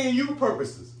 But for me and you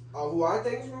purposes, Who I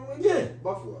think is going to win? yeah.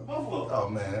 Buffalo. Buffalo. Oh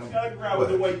man, You gotta grab with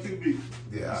the white QB.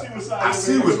 Yeah, You see what's I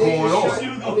see what's going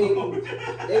on. I mean,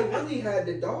 they really had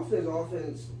the Dolphins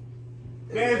offense.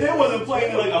 Man, if they wasn't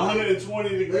playing in like 120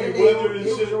 degree And weather and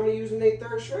they was shit. only using their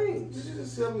third strings. Did you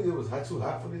just tell me it was too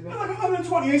hot for these Like guys?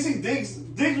 120. You ain't see Diggs.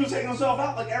 Diggs was taking himself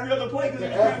out like every other play because he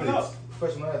They're was cramping athletes, up.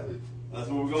 professional athletes. That's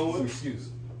what we're going What's the with. excuse?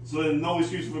 So there's no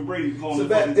excuse for Brady calling So the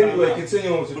back, fucking anyway, timeout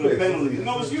continue on with for your the picks. penalty.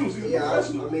 No excuse. He's a Yeah,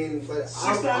 professional. I mean, but I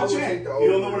Six-time would take champ. the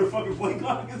You don't know over. where the fucking play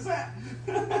clock is at.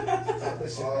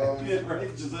 Um, Yeah, right.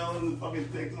 Giselle and the fucking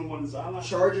texting him on the sideline.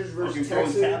 Chargers Fucking versus throwing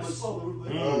Texans. tablets all over the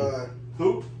place.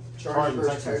 Who? Chargers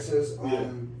versus Texans. Texans.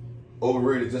 Yeah.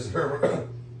 Overrated, just Herbert.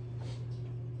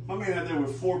 My man out there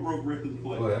with 4 broke ribs to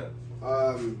play. Go ahead.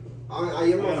 I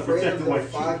am gotta afraid protect of the the white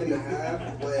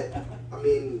 5.5, but I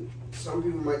mean, some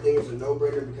people might think it's a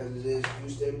no-brainer because it is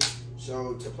Houston.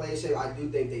 So to play it safe, I do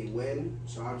think they win.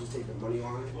 So I'll just take the money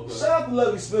on it. Okay. Shout out to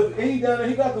Lovie Smith. He down there.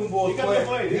 He got them boys He got playing. them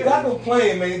playing, He yeah. got them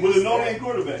playing, man. With a no-name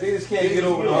quarterback. They just can't get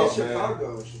over the And hump,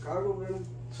 man. Chicago been.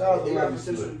 Shout out to They got Lovie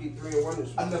potential to Smith. be 3-1 this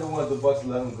week. I never wanted the Bucks to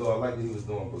let him go. I like what he was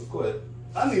doing, but go ahead.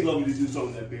 I need Lovey to do something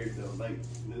with that beard though. Like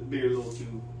the beard a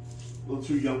little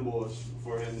too young boys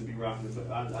for him to be rocking it.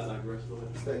 But I digress. Go ahead.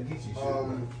 It's that Geechee shit,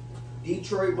 man.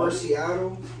 Detroit versus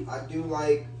Seattle. I do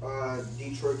like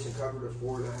Detroit to cover the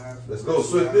 4.5. Let's go,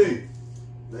 Swifty.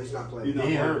 No, he's not He playing. not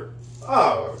He playing. hurt.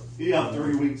 Oh, He out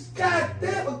 3 weeks. God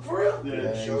damn it, for real? Yeah,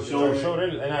 Yeah, shoulder. Shoulder,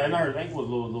 and I heard ankle was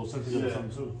a little sensitive or Yeah.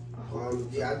 something too.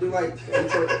 Yeah, I do like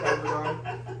Detroit to cover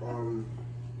though.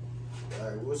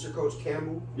 What's your coach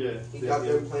Campbell? Yeah. He yeah, got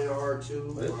yeah. them playing hard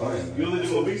too. They playing, man. You really think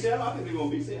they're gonna beat Seattle? I think they're gonna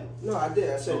beat Seattle. No, I did.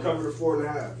 I said Okay. cover the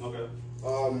 4.5. Okay.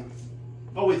 Oh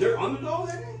Oh wait, they're underdog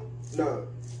that game? no,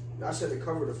 I said to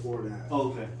cover the 4.5. Oh,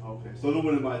 okay. So they're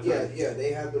winning by a touchdown. Yeah,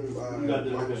 they have them You got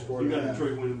the, minus okay. You got 4.5.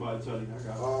 Detroit winning by a touchdown. I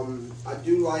got it. I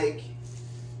do like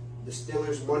the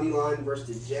Steelers money line versus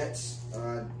the Jets.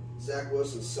 Zach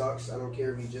Wilson sucks. I don't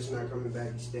care if he's just not coming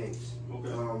back. He stinks. Okay.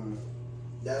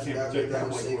 That's Can't that protect that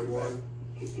was white safe quarterback.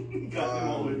 one. Got them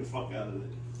all the way the fuck out of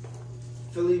it.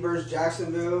 Philly versus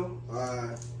Jacksonville.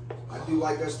 I do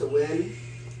like us to win,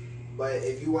 but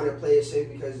if you want to play it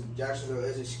safe because Jacksonville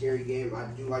is a scary game, I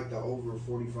do like the over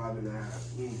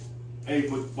 45.5. Hey,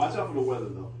 but watch out for the weather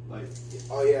though. Like,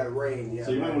 Oh yeah, rain. Yeah.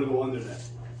 so you might want to go under that.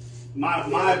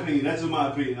 My opinion. That's just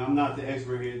my opinion. I'm not the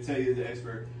expert here to tell you the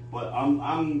expert, but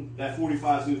I'm that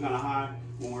 45 seems kind of high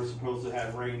when we're supposed to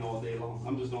have rain all day long.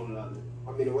 I'm just throwing it out there.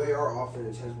 I mean, the way our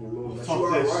offense has been moving, but Talk you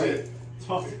are that right. shit.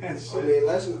 Talk that I shit. mean,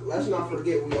 let's not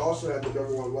forget we also have the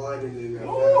number 1 line in the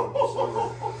NFL.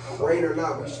 So rain or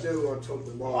not, we still gonna tote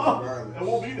the ball Oh, regardless. and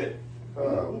we'll be there.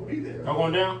 We'll be there. Y'all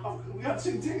going down? Oh, we got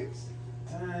 2 tickets.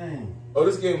 Dang. Oh,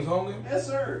 this game is home game? Yes,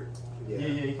 sir. Yeah,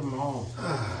 he coming home.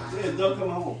 Yeah, Doug coming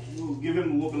home. We'll give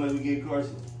him a whooping like we gave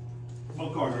Carson.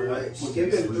 Fuck Carson, All right? right,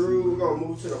 skipping through, we're gonna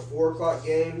move to the 4 o'clock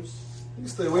games. You can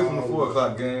stay away from the 4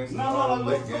 o'clock games. No,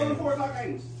 Late go to the game. 4 o'clock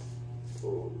games.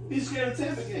 He's scared of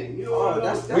Tampa game. You know Oh, what?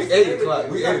 that's We 8 o'clock.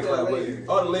 everything. We We got 8 o'clock. that But later.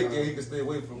 all the late game, you can stay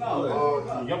away from. No,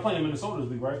 play. Y'all playing in Minnesota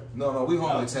this week, right? No, we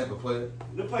home in Tampa play.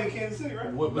 they're playing Kansas City,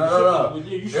 right? What, No.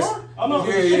 You It's- sure? I'm not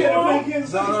Yeah, yeah, yeah. they're playing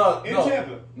Kansas City in No.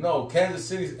 Tampa. No, Kansas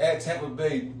City's at Tampa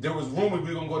Bay. There was rumors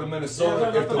we were gonna go to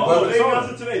Minnesota Yeah, if the no, Oh, weather. they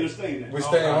announced it today. They're staying there. We're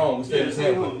staying home. We're staying Yeah, in they're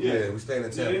staying Tampa. home, yeah. Yeah, we're staying in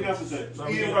Yeah, they Tampa. announced it today. So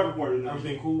Ian everything- Rappaport announced it.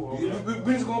 Everything cool? We, Okay.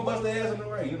 we just gonna bust their ass in the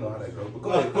rain. You know how that goes. But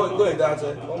go ahead,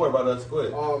 Dante. Don't worry about us. Go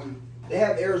ahead. They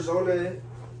have Arizona.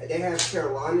 They have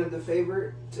Carolina the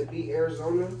favorite to beat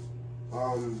Arizona.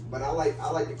 But I like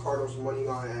the Cardinals money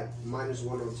line at minus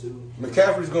 102.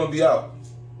 McCaffrey's gonna be out.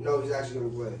 No, he's actually gonna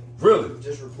play. Really?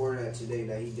 Just reported that today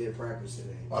that he did practice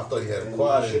today. I thought he had a And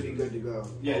quad he should be injury. good to go.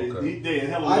 Yeah, Okay. they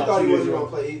hell I thought he wasn't gonna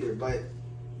play either, but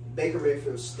Baker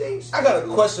Mayfield stinks. I got a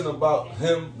question about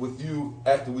him with you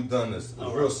after we done this. A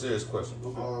All real right. serious question.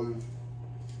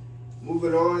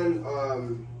 Moving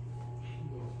on,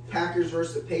 Packers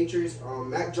versus the Patriots.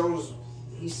 Mac Jones,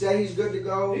 he said he's good to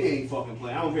go. He ain't fucking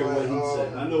playing. I don't care what he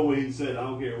said. I know what he said. I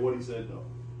don't care what he said though.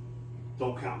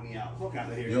 Don't count me out. Fuck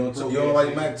out of here. You don't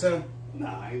like Mac 10?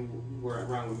 Nah, I ain't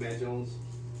around with Mac Jones.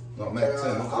 No, Mac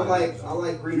 10. I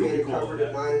like Green You Bay to can call cover it the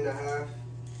that. 9.5.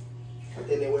 I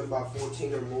think they went by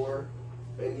 14 or more.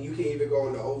 And you can even go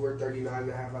into over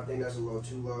 39.5. I think that's a little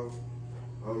too low.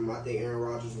 I think Aaron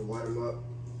Rodgers will light them up.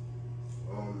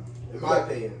 In my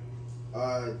opinion.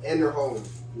 And they're home.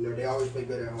 You know, they always play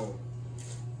good at home.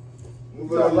 You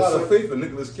Moving got a on lot to of faith in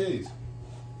Nicolas Cage.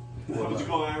 What you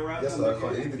call Aaron Rodgers? Yes, I call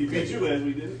it. He beat you last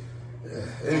week, didn't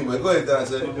Anyway, go ahead,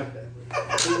 Dante.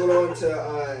 he? Moving on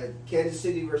to Kansas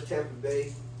City versus Tampa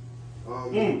Bay.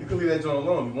 You can leave that joint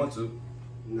alone if you want to.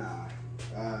 Nah.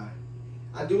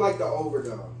 I do like the over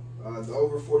though. The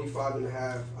over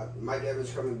 45.5. Mike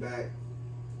Evans coming back.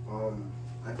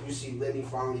 I do see Lenny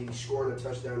finally scoring a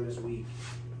touchdown this week.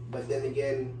 But then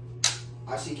again,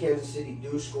 I see Kansas City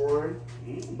do scoring,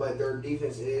 but their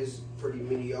defense is pretty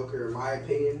mediocre in my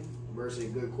opinion versus a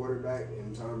good quarterback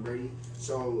in Tom Brady.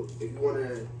 So if you want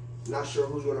to not sure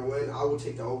who's going to win, I would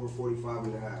take the over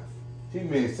 45.5. He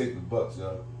means take the Bucks,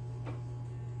 y'all.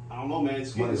 I don't know, man.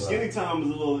 Skinny Tom is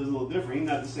a little different. He's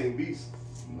not the same beast.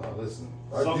 No, listen.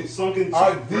 Sunken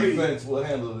our cheek Brady. defense will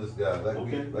handle this guy. Like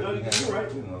Okay, we no, handle, you're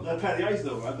right. you know. That's Patty Ice,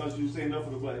 though. I thought you were saying enough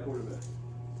for the black quarterback.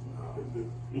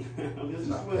 I'm just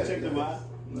Not want to check Patty them Ice. out.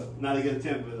 No. Not to get a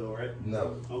Tampa, though, right?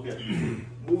 Never. Okay.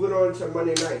 Moving on to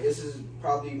Monday night. This is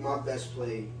probably my best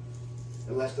play,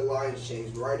 unless the Lions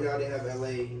change. But right now they have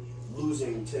LA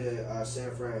losing to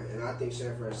San Fran, and I think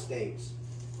San Fran stinks.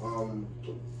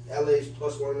 LA's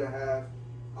plus 1.5.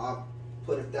 I'll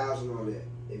put 1,000 on it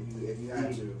if you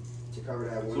had to cover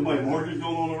that one. Somebody mortgage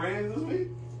going on the Rams this week?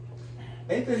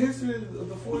 Ain't the history of the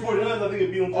The 49ers 49ers, I think they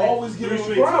beat them always three give them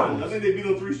straight problems? times. I think they beat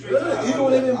them 3 straight Yeah, times. even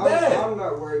when they've been bad. I'm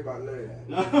not worried about none of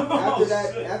that. Oh,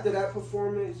 shit. After that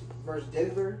performance versus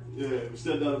Denver, Yeah, we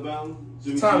stepped out of bounds.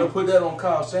 Jimmy It's time G. to put that on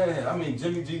Kyle Shanahan. I mean,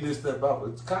 Jimmy G did step out,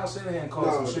 but Kyle Shanahan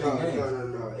called some shitty games.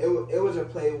 No. It was a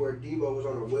play where Debo was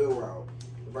on a wheel route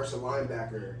versus a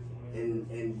linebacker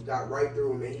and got right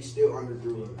through him, and he still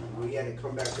underthrew him. When he had to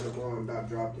come back to the ball and about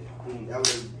dropped it. That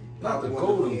was Not the probably one of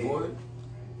golden games. boy.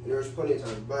 And there was plenty of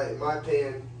times, but in my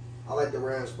opinion, I like the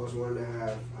Rams plus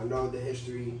 1.5. I know the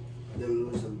history of them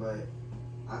losing, but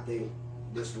I think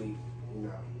this week, you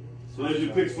know. So there's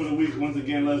your picks for the week. Once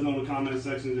again, let us know in the comment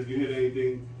sections if you hit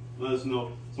anything. Let us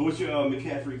know. So what's your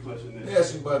McCaffrey question Let next? me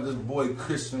ask you about this boy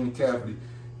Christian McCaffrey.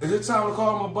 Is it time to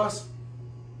call him a bust?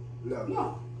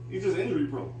 No, he's just injury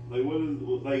prone. Like what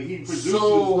is like he produces?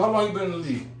 So how long you been in the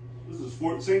league? This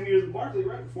is same year as Barkley,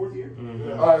 right? 4th year.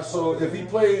 Mm-hmm. All right, so if he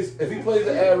plays the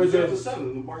average Drafted of 7.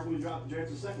 When Barkley drafted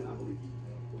 2nd, I believe.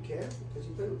 With Cam? Because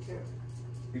he played with Cam.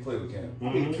 he played with Cam.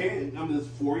 I mean, Cam. I mean, it's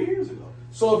 4 years ago.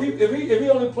 So if he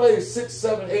only plays 6,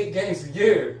 7, 8 games a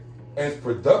year and is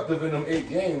productive in them 8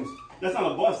 games, That's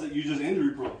not a bust. That you're just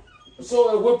injury prone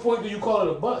so at what point do you call it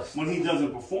a bust? when he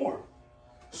doesn't perform.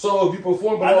 So if you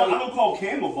perform, I don't call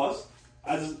Cam a bust.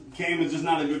 Cam is just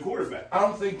not a good quarterback. I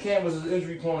don't think Cam is as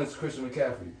injury prone as Christian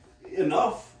McCaffrey.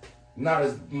 Enough. Not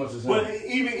as much as him. But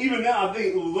even now, I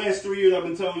think the last 3 years I've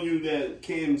been telling you that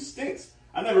Cam stinks.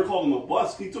 I never called him a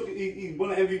bust. He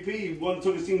won an MVP. He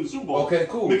took his team to the Super Bowl. Okay,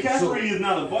 cool. McCaffrey is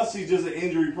not a bust. He's just an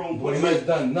injury prone But player. he has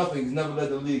done nothing. He's never led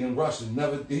the league in rushing.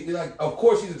 Of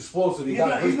course, he's explosive. He's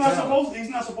not supposed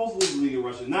to lead the league in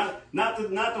rushing. Not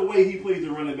the way he plays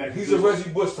the running back. He's a Reggie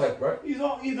Bush type, right? He's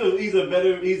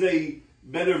a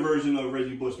better version of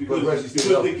Reggie Bush because Reggie's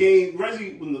still the game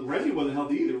Reggie wasn't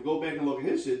healthy either. Go back and look at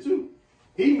his shit too.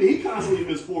 He constantly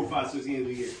missed 4, 5, 6 games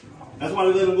a year. That's why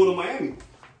they let him go to Miami.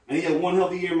 And he had 1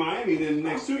 healthy year in Miami, and then the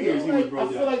next 2 years he was brought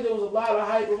I feel down. like there was a lot of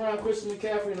hype around Christian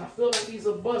McCaffrey, and I feel like he's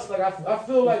a bust. Like I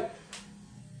feel like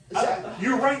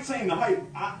You're right saying the hype.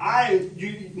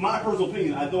 My personal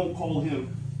opinion, I don't call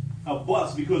him a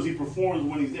bust because he performs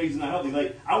when he's not healthy.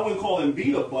 Like I wouldn't call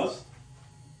Embiid a bust.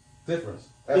 difference.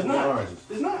 It's not. Oranges.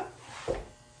 It's not.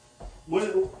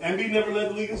 Embiid never led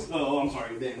the league. I'm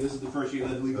sorry. Damn, this is the first year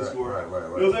he led the league in score.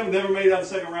 Right. You know, never made it out the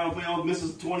second round of playoffs.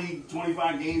 Misses 20,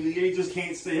 25 games a year. He just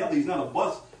can't stay healthy. He's not a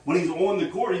bust. When he's on the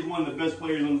court, he's one of the best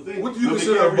players on the thing. What do you But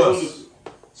consider a McCaffrey's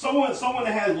bust? Someone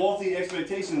that has lofty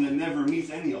expectations and never meets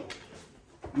any of them.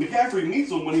 McCaffrey meets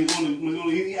them when he's on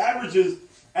the. He averages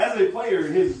as a player.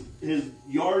 His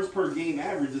yards per game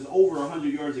average is over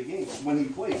 100 yards a game when he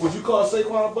plays. Would you call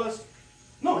Saquon a bust?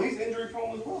 No, he's injury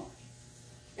prone as well.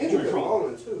 He's Injury been prone.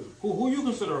 balling too. Who you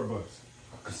consider a bust?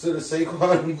 Consider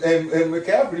Saquon and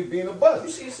McCaffrey being a bust. You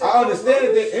see Saquon I understand that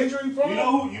Rogers? they're injury prone.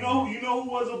 You know who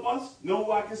was a bust? You know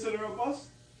who I consider a bust?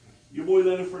 Your boy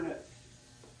Leonard Fournette.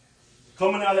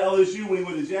 Coming out of LSU when he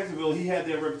went to Jacksonville, he had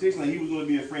that reputation like he was going to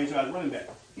be a franchise running back.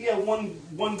 He had one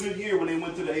good year when they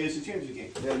went to the AFC Championship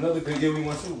game. Yeah, another good year we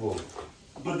won Super Bowl.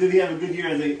 But did he have a good year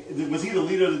was he the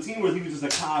leader of the team or was he was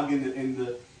just a cog in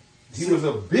the He was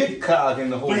a big cog in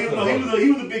the whole. But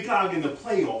he was a big cog in the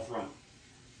playoff run.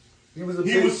 He was a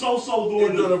He big, was so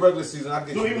during the regular season. I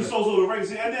get No, you. he was so the regular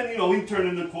season, and then he turned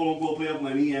into quote unquote playoff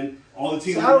Lenny, and all the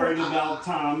teams So were worried about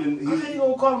Tom, and How you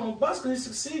gonna call him a bust? Because he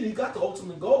succeeded. He got the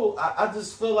ultimate goal. I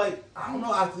just feel like I don't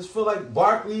know. I just feel like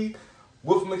Barkley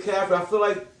with McCaffrey. I feel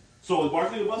like So is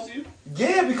Barkley a bust to you?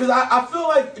 yeah, because I feel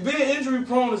like being injury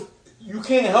prone is you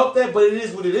can't help that, but it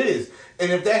is what it is.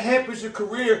 And if that happens your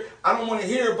career, I don't want to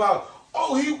hear about.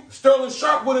 Oh, Sterling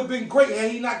Sharp would have been great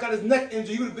had he not got his neck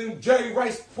injured. He would have been Jerry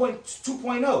Rice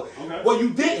 2.0. Okay. Well,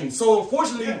 you didn't. So,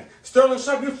 unfortunately, Yeah. Sterling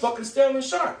Sharp, you're fucking Sterling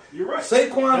Sharp. You're right.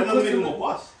 Saquon, That doesn't make him a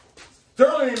bust.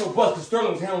 Sterling ain't no bust because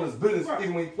Sterling was handling his business Right.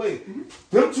 even when he played.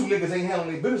 Them two niggas ain't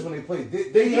handling their business when they played.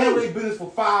 They handle their business for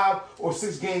 5 or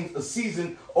 6 games a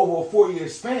season over a 4-year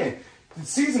span. The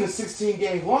season is 16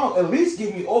 games long. At least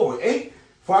give me over 8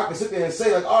 before I can sit there and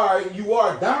say, like, all right, you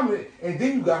are dominant, and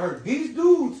then you got hurt. These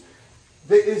dudes,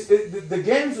 the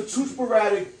games are too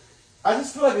sporadic I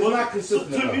just feel like it's Well, not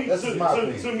consistent to enough. me, That's just my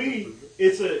opinion. to me,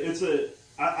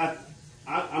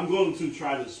 I'm going to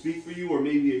try to speak for you or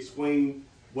maybe explain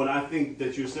what I think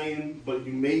that you're saying, but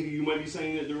you might be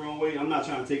saying it the wrong way. I'm not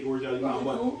trying to take words out of your mouth,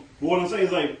 but what I'm saying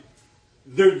is like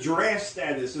their draft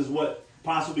status is what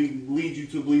possibly leads you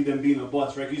to believe them being a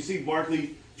bust, right? You see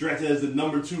Barkley drafted as the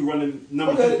number 2 pick in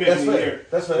the year.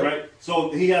 That's fair. Right?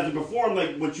 So he has to perform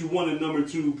like what you want a number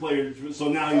 2 player, so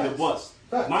now he's a bust.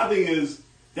 Facts. My thing is,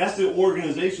 that's the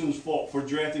organization's fault for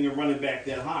drafting a running back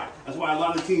that high. That's why a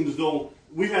lot of teams don't.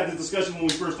 We've had this discussion when we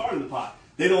first started the pod.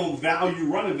 They don't value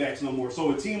running backs no more.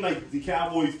 So a team like the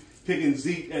Cowboys picking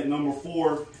Zeke at number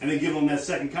 4 and they give him that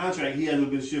second contract, he hasn't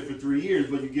been shit for 3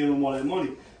 years, but you give him all that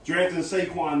money. Drafting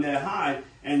Saquon that high,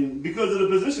 and because of the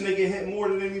position, they get hit more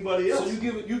than anybody else. So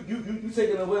you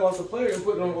taking away off the player and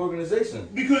putting on the organization.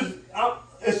 Because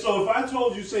so if I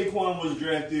told you Saquon was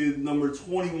drafted number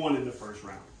 21 in the first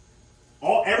round,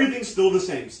 everything's still the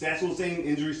same. Stats still the same.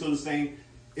 Injuries still the same.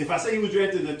 If I say he was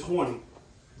drafted at 20, does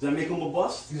that make him a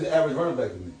bust? He's an average running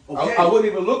back to me. Okay. I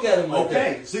wouldn't even look at him like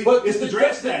that. Okay. See, but it's the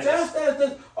draft status. Draft status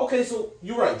does, okay, so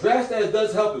you're right. Draft status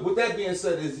does help it. With that being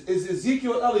said, is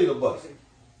Ezekiel Elliott a bust?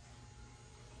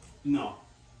 No.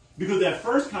 Because that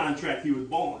first contract, he was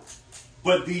balling.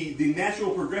 But the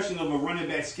natural progression of a running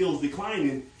back skills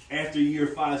declining after year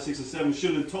 5, 6, and 7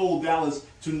 should have told Dallas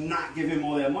to not give him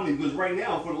all that money. Because right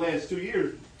now, for the last 2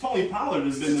 years, Tony Pollard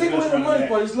has been the Take away best the running money back.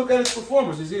 part. Just look at his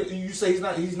performance. You say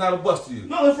he's not a bust to you.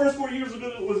 No, the first 4 years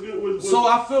was good. So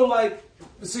I feel like,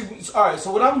 see, all right.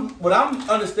 So what I'm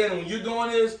understanding when you're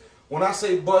doing is when I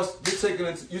say bust,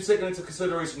 you're taking into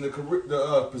consideration the career,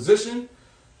 the position,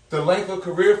 the length of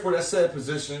career for that said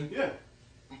position, Yeah.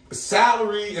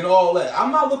 salary, and all that. I'm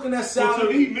not looking at So to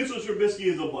salary. me, Mitchell Trubisky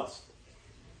is a bust.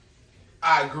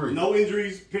 I agree. No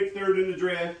injuries, picked 3rd in the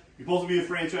draft. You're supposed to be a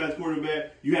franchise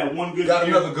quarterback. You had one good Got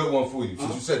year. another good one for you.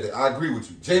 Since you said that, I agree with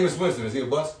you. Jameis Winston, is he a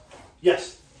bust?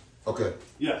 Yes. Okay.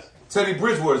 Yes. Teddy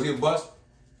Bridgewater, is he a bust?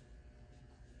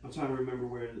 I'm trying to remember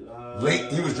where.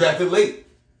 Late. He was drafted late.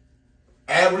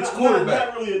 Average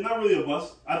quarterback. Not really a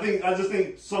bust. I just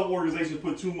think some organizations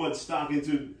put too much stock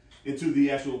into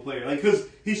the actual player. Like, because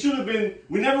he should have been.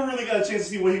 We never really got a chance to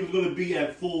see what he was going to be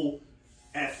at full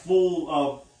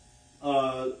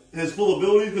his full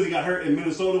abilities because he got hurt in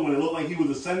Minnesota when it looked like he was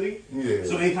ascending. Yeah.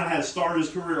 So then he kind of had to start his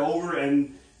career over,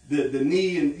 and the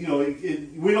knee,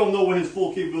 and we don't know what his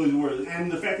full capabilities were.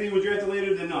 And the fact that he was drafted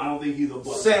later, then no, I don't think he's a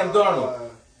bust. Sam Darnold.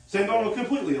 Sam Darnold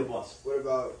completely a bust. What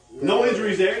about No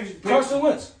injuries there. Carson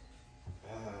Wentz.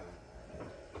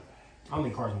 I don't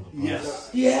think Carson's a bust. Yes.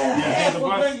 Yeah. he's a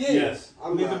bust. Yes.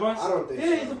 I'm He's not, a bust? I don't think Yeah,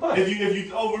 so. he's a bust. If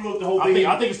you overlook the whole thing,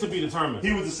 I think it's to be determined.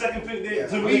 he was the second pick. Yeah,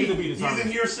 To I me, think it'll be he's determined.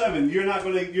 in year 7. You're not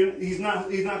gonna. He's not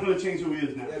gonna change who he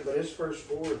is now. Yeah, but his first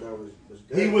forward though was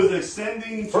good. He was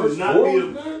extending to First not four be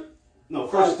was good? no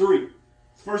first 3.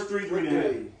 First three and a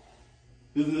half.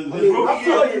 His mean, rookie I feel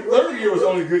year- like your third year was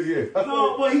only a good year.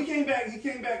 No, well, he came back.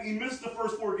 He missed the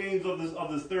first 4 games of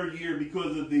his 3rd year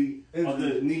because of the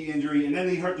knee injury, and then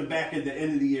he hurt the back at the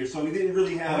end of the year. So he didn't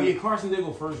really have. Oh yeah, Carson did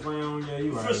go first round. Yeah,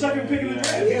 you right. For second pick in the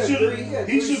draft. Yeah,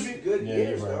 He should be good Yeah,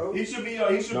 years you're right. though. He should be.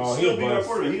 He should No, he still a be our bust.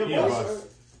 quarterback. He He a a bust.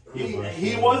 bust.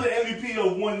 He was an MVP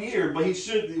of 1 year, but he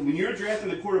should. When you're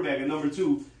drafting a quarterback at number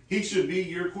 2, he should be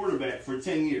your quarterback for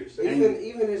 10 years. But And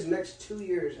even his next 2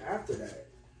 years after that,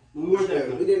 we weren't that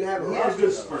good. we didn't have a He had roster, good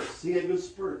though. spurts. He had good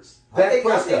spurts. I think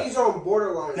Prescott. he's on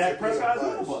borderline. Dak to being Prescott is a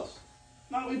not a bust. bust.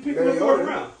 No, we picked him in the 4th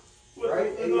round.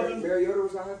 Right? And Mariota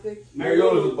was a high pick?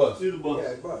 Mariota's a bust. He's a bust.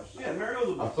 Yeah, bust. Yeah, Mariota's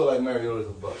a I bust. feel like Mariota's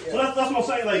a bust. So that's what I'm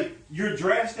saying. Like, your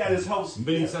draft status helps.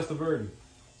 Benny Testaverde.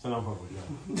 So no problem.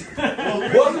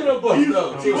 Wasn't a bust,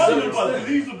 though. He wasn't a bust.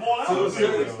 He used to ball out. To a He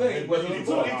certain extent, but he took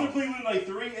was Cleveland like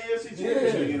 3 AFC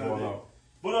championships. Yeah. You know,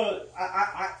 but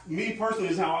me personally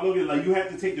is how I look at it. Like, you have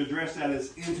to take the draft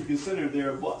status into consider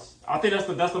they're a bust. I think that's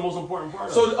the most important part.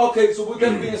 So okay, so with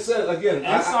that being said, again,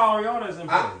 and salary, all that's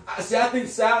important. I think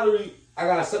salary I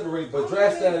gotta separate, but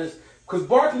draft status because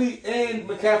Barkley and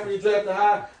McCaffrey drafted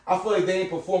high. I feel like they ain't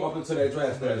perform up until that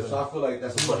draft status, so I feel like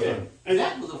that's a bust. Yeah. And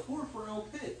That was a 4th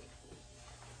round pick.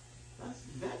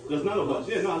 that's not a bust.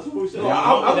 Yeah, no, that's what we said. No, Yeah,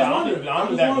 I was I'm wondering. that I was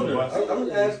was wondering. bust. I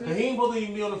was Cause he ain't believe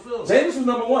me on the field. James was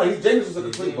number 1. James was a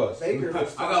complete bust. Baker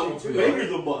was I got one for you.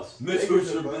 Baker's a bust. Mitchell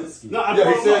Baker's a Trubisky. No, I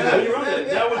Yeah, he said that. you're right.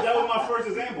 That was my first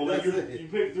example. Like, you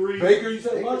picked 3. Baker, you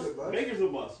said Baker's bust? a bust. Baker's a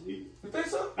bust. You think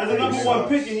so? As a number 1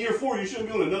 pick in year 4, you shouldn't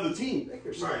be on another team.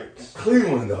 Baker's Right.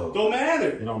 Cleveland though. Don't matter.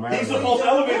 It don't matter. He's supposed to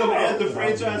elevate him as the Yeah.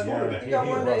 franchise quarterback. He got He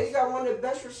one. a He got one of the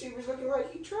best receivers looking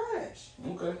like he trash.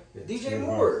 Okay. DJ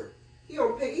Moore. He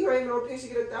don't even on pace to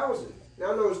get 1,000.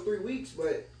 Now I know it's 3 weeks,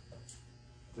 but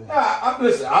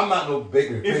Listen, I'm not no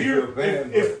Baker If you're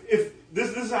fan. if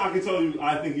this is how I can tell you,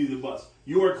 I think he's a bust.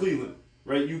 You are Cleveland,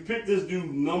 right? You picked this dude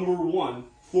 #1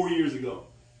 4 years ago.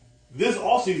 This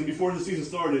offseason, before the season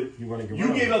started, you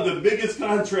gave up the biggest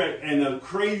contract and a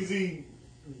crazy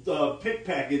pick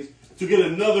package to get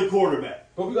another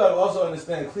quarterback. But we gotta also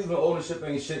understand Cleveland ownership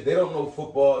ain't shit. They don't know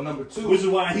football. Number two, Which is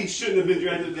why he shouldn't have been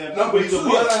drafted that. number He's a two,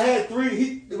 bust. I had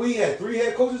three. We had 3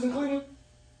 head coaches in Cleveland.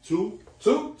 Two.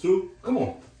 Two. Come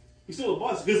on. He's still a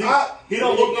bust because I- he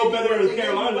don't look no better They in gave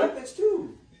him Carolina. weapons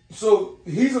too. So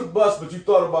he's a bust, but you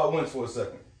thought about Wentz for a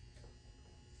second.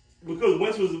 Because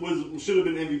Wentz should have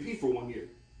been MVP for 1 year.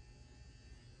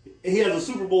 He has a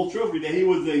Super Bowl trophy that he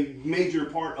was a major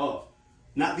part of.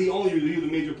 Not the only he was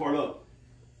a major part of.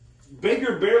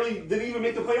 Baker barely didn't even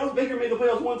make the playoffs. Baker made the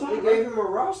playoffs one They time. gave Right? him a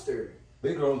roster.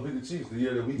 Baker almost beat the Chiefs the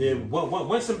year that we Yeah, did.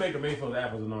 Winston Baker Mayfield,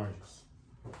 apples and oranges.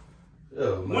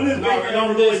 Oh, When has man. Baker no,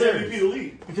 ever dead played serious. MVP of the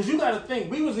league? Because you got to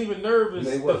think, we was even nervous.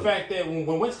 They The wasn't. fact that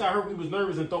when Wentz got hurt, we was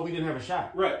nervous and thought we didn't have a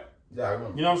shot. Right. Yeah, I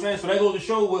remember. You know what I'm saying? So that goes to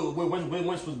show what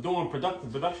Wentz was doing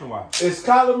production wise. Is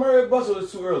Kyler Murray a bust or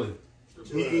is it too early?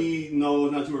 No,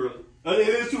 not too early. It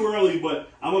is too early, but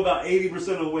I'm about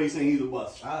 80% of the way saying he's a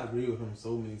bust. I agree with him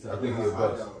so many times. I think he's a I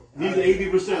bust. don't. He's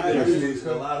 80% I there. agree.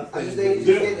 A lot of I just things.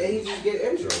 think he just get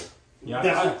injured. Yeah,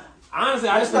 That's- honestly,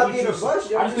 I just That's think not being a bust, I just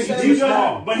think I'm he's just too saying-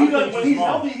 small. But he I think does- when too he's small.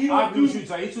 healthy, he don't I agree with do- you.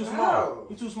 Say he's too How? small.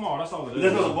 He's too small. That's all it is.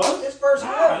 That's not a bust? His first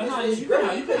Nah, half nah, is you great.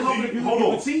 can't- you can't help it. Hold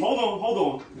on. Was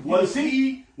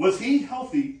he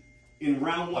healthy in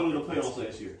round 1 of the playoffs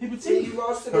last year? He would See, see. you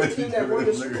lost to the team that won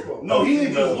the Super Bowl. No, he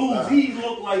didn't just lose. He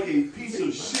looked like a piece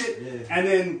of shit. And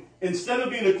then instead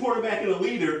of being a quarterback and a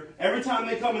leader, every time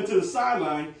they come into the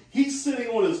sideline, he's sitting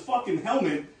on his fucking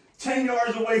helmet 10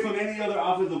 yards away from any other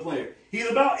offensive player. He's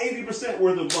about 80%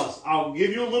 worth of bust. I'll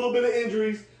give you a little bit of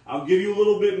injuries. I'll give you a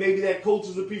little bit, maybe that coach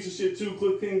is a piece of shit too,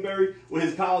 Cliff Kingsbury, with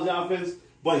his college offense.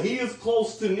 But he is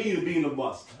close to me to being a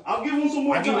bust. I'll give him some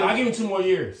more I give time. him 2 more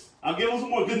years. I'll give him some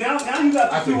more. Because now you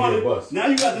got I the think he's a 200. bust. Now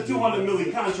you got the 200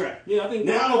 million contract. Yeah, I think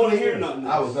Now I don't want to hear nothing.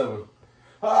 I was never.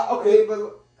 Okay,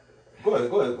 but Go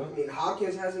ahead. I mean,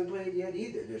 Hopkins hasn't played yet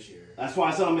either this year. That's why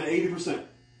I said I'm at 80%.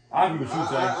 I agree with you,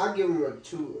 Zach. I give him a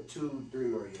two, 3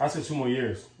 more years. I said 2 more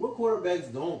years. What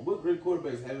great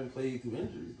quarterbacks haven't played through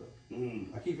injuries, though?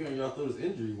 I keep hearing y'all throw this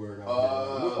injury word out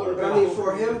there. What quarterback- But I mean,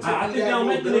 for him to I be think they that don't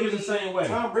make the niggas mobility- the same way.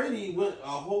 Tom Brady went a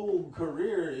whole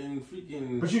career in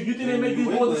freaking. But you think they in make these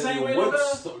New boys the England. same way, What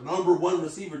though? #1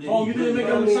 receiver did Oh, he you didn't really make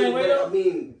But them I the mean, same way, but, though? I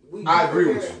mean, we I agree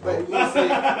with you, But bro. we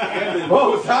say,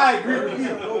 Both, I agree with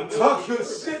you. Talk your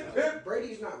shit, Pip.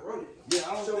 Brady's not running. Yeah,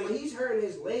 I don't So when think he's hurting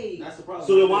his leg, that's the problem.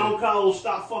 So then why don't Kyler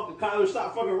stop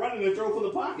fucking running and throw from the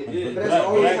pocket? Yeah. but that's That- the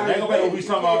only that- time that he go back to what plays. we was You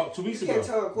talking can't- about 2 weeks You can't ago.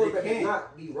 tell a quarterback They to can't.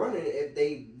 not be running if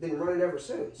they've been running ever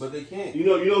since. But they can't. You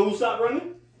know who stopped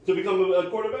running to become a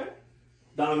quarterback?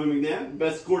 Donovan McNabb,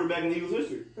 best quarterback in Eagles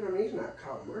history. But I mean, he's not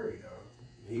Kyle Murray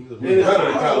though. He was a He's better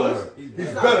than running. Kyler Murray.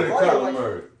 He's better than Kyler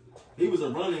Murray. He was a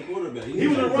running quarterback. He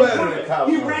was a better run than quarterback. Kyler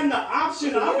He Murray. ran the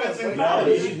option offense in Yeah,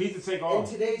 college. He's to take In off.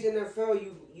 today's NFL,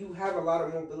 you have a lot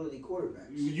of mobility quarterbacks.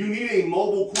 You need a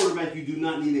mobile quarterback. You do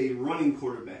not need a running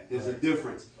quarterback. There's a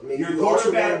difference. I mean, Your you also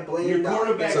quarterback, gotta blame your the-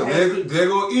 quarterback So has to. they're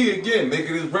going to eat again,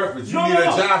 making his reference. You No, need no, a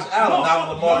no. Josh Allen, No, not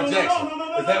a Lamar no, no, Jackson. no, no,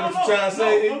 no, Is that no, what no, you're trying to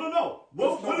say? No.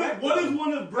 What is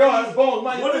one of Bro, Brady's his bones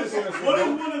might What fit is in this what is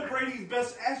one, one of Brady's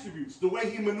best attributes? The way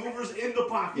he maneuvers in the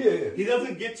pocket. Yeah. He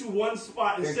doesn't get to one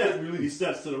spot and And step. quick release. He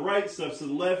steps to the right, steps to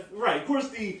the left. Right. Of course,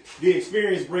 the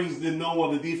experience brings the know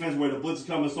of the defense where the blitz is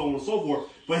coming, so on and so forth.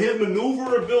 But his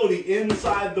maneuverability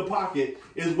inside the pocket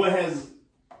is what has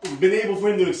been able for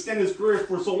him to extend his career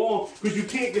for so long because you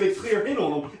can't get a clear hit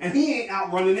on him, and he ain't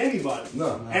outrunning anybody.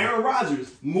 No. Aaron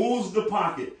Rodgers moves the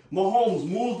pocket. Mahomes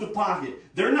moves the pocket.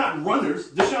 They're not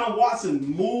runners. Deshaun Watson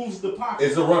moves the pocket.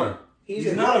 It's a runner.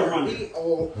 He's not a runner.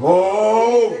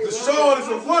 Oh, Deshaun is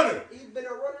a runner. He's been a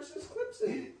runner since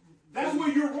Clemson. That's where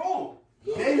you're wrong.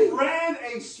 They ran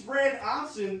a spread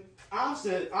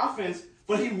offense,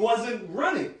 but he wasn't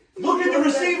running. Look at the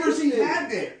receivers he had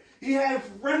there. He had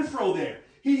Renfro there.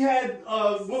 He had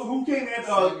who came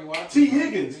at T.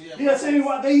 Higgins. He had Sammy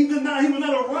Watkins. He was not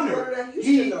a runner. Then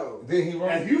he At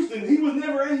runs. Houston, he was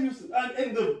never at Houston.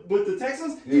 With the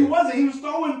Texans, he Yeah. wasn't. He was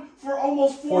throwing for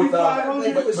almost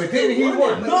 4,500. But didn't he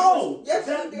run? No, Yes,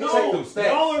 that, he did. no. Check them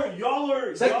stats. Y'all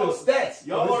are Check those stats.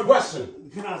 Y'all are His rushing.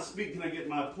 Can I speak? Can I get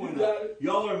my point You out? got it.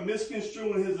 Y'all are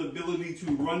misconstruing his ability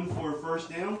to run for a first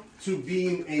down to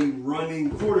being a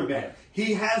running quarterback.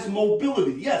 He has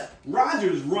mobility. Yes,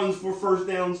 Rodgers runs for first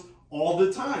downs all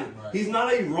the time. Right. He's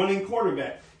not a running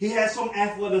quarterback. He has some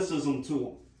athleticism to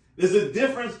him. There's a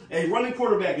difference. A running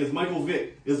quarterback is Michael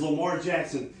Vick, is Lamar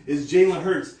Jackson, is Jalen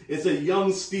Hurts, it's a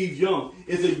young Steve Young,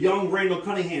 it's a young Randall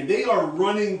Cunningham. They are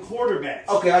running quarterbacks.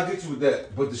 Okay, I get you with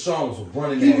that, but Deshaun was a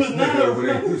running He ass was not nigga a over there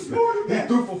in running Houston. quarterback. He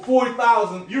threw for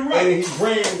 40,000. You're right. And he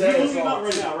ran his You're ass looking up off.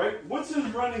 right now, right? What's his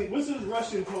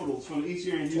rushing totals from each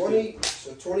year in Houston?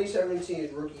 2017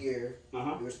 is rookie year.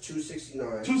 Uh-huh. It was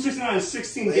 269. 269 is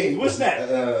 16 games. What's that?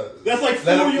 That's like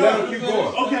 4 let him yards. keep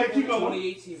going. Okay, keep going.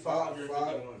 2018, 500.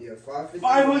 550.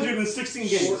 516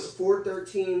 games.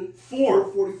 413.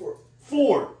 4.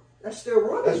 444. That's still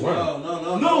running. That's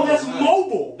running. No, that's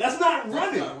mobile. That's not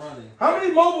running. Not running. How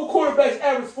many mobile quarterbacks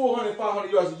average 400,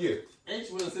 500 yards a year? H.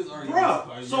 Willis is already.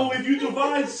 Bruh, so if you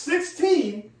divide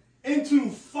 16 into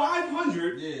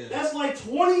 500, Yeah. that's like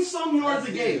 20-some yards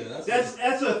a game. That's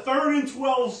That's a 3rd and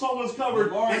 12 someone's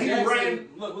covered, Lamar and he Jackson- ran.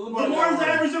 Look, Lamar's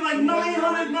averaging like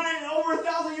 900, over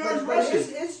 1,000 yards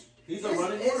rushing. He's a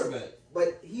running quarterback.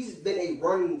 But he's been a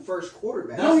run first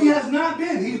quarterback. No, he has not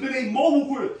been. He's been a mobile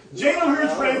quarterback. Jalen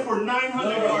Hurts ran for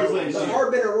 900 yards last year.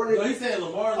 Lamar been a running. No, he's saying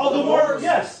Lamar. Oh, Lamar,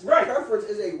 yes, right. Preference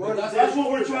is a run. That's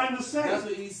what we're trying to say. That's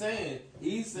what he's saying.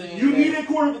 He's saying You that- need a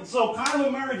quarterback. So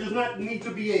Kyler Murray does not need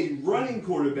to be a running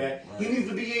quarterback. He needs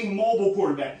to be a mobile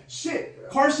quarterback. Shit.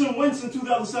 Carson Wentz in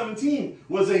 2017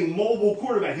 was a mobile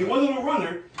quarterback. He wasn't a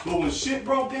runner, but when shit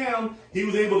broke down, he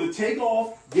was able to take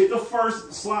off, get the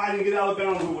first slide, and get out of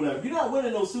bounds or whatever. You're not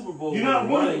winning no Super Bowl. You're not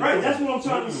winning, right? That's what I'm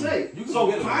trying to say. You can So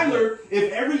get him. Kyler,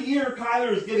 if every year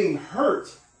Kyler is getting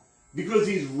hurt because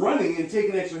he's running and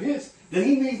taking extra hits, then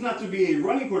he needs not to be a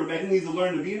running quarterback. He needs to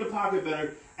learn to be in the pocket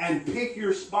better and pick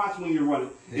your spots when you're running.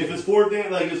 Yeah. If it's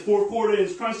fourth quarter and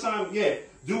it's crunch time, yeah,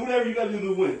 do whatever you got to do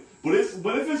to win. But if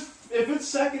it's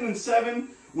 2nd and 7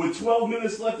 with 12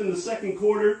 minutes left in the second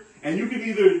quarter, and you can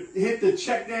either hit the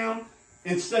check down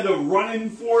instead of running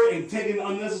for it and taking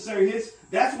unnecessary hits,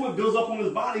 that's what builds up on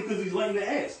his body because he's laying the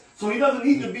ass. So he doesn't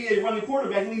need to be a running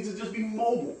quarterback. He needs to just be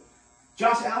mobile.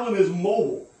 Josh Allen is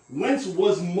mobile. Wentz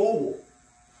was mobile.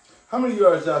 How many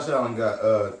yards Josh Allen got,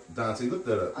 Dante? Look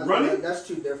that up. Running? That's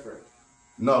too different.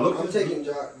 No, look I'm taking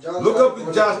Josh. Look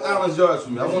up Josh Allen's yards for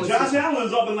me. I want to Josh see. Allen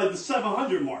is up in like the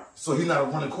 700 mark, So he's not a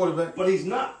running quarterback? but he's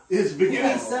not. His He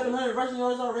beginning. got 700 rushing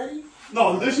yards already.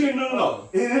 No, this year, no.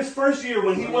 In his first year,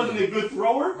 when he wasn't a good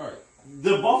thrower, Right.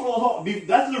 the Buffalo Hawks,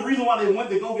 that's the reason why they went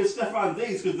to go get Stephon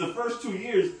Diggs, because the first 2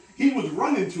 years, he was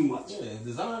running too much. Yeah,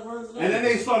 design runs. And then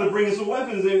they started bringing some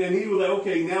weapons in, and he was like,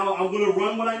 okay, now I'm going to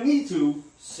run what I need to.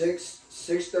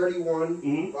 631,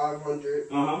 Mhm. 500,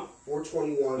 Uh-huh.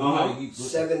 421, Uh-huh.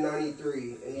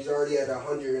 793, and he's already at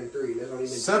 103. That's not even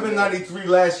 793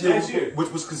 last year, Last year.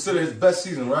 which was considered his best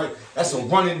season, right? That's a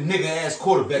running nigga-ass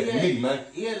quarterback to me, man.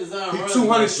 He had design He's runs.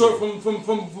 200 short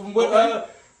from what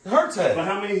Hurts But had.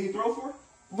 how many he throw for?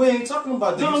 We ain't talking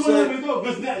about that. No, You no, said- let me go.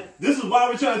 Because this is why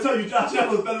we're trying to tell you Josh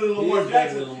Allen is better than Lamar He is better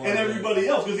Jackson than Lamar and Jackson. everybody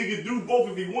else, because he could do both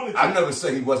if he wanted to. I never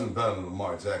said he wasn't better than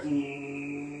Lamar Jackson. Mm,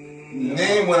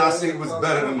 Name when I say he was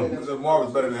better than Lamar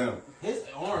was better than him. His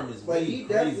arm is But way he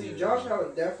crazier. definitely, Josh Allen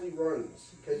definitely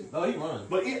runs. 'Cause No, he runs.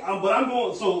 But I'm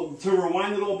going. So to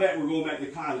rewind it all back, we're going back to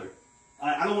Kyler.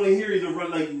 I don't want to hear he's a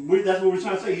run that's what we're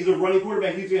trying to say. He's a running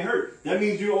quarterback. He's getting hurt. That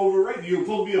means you're overrated. You're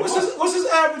supposed to be a bust. What's his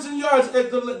average in yards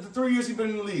at the 3 years he's been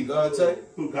in the league? Tay?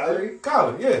 Who, Kyler?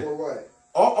 Kyler, yeah. Or what?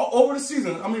 Over the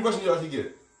season, how many rushing yards he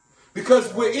get?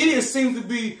 Because where idiots seem to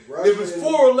be, if it's Rushing.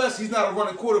 4 or less, he's not a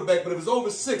running quarterback. But if it's over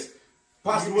 6, You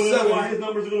possibly want to know 7, why his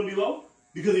numbers are going to be low?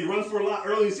 Because he runs for a lot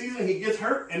early in the season, he gets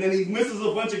hurt, and then he misses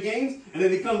a bunch of games, and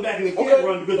then he comes back and he can't Okay,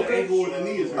 run because the okay. ankle or the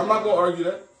knee is hurt. I'm not gonna argue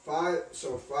that.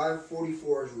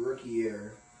 544 is rookie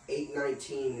year,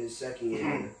 819 his second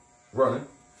year, Running,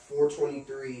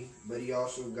 423, but he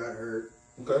also got hurt,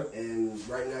 okay. and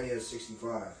right now he has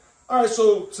 65. All right,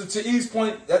 so to E's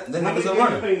point, that How many nigga's a games he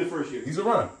runner. played in the first year? He's a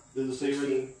runner. Does it say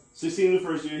right? 16 in the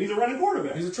first year. He's a running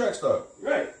quarterback. He's a track star.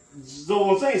 Right. So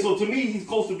what I'm saying, so to me, he's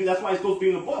close to be. That's why he's close to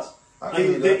being a bust. I Like, can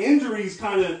do the that. injuries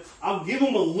kind of, I'll give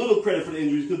him a little credit for the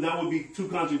injuries because that would be too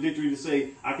contradictory to say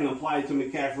I can apply it to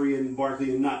McCaffrey and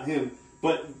Barkley and not him.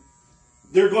 But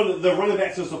the running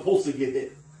backs are supposed to get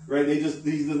hit, right? He's just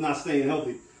not staying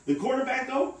healthy. The quarterback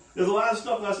though, there's a lot of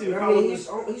stuff that I see in I college.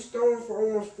 mean, he's throwing for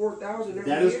almost 4,000 every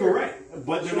That is year. correct,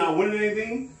 but they're not winning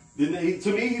anything. Then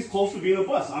to me, he's close to being a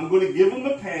bust. I'm going to give him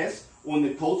a pass on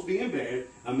the Colts being bad.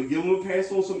 I'm going to give him a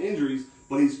pass on some injuries,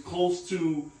 but he's close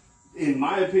to, in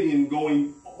my opinion,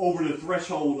 going over the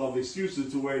threshold of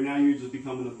excuses to where now you're just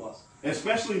becoming a bust.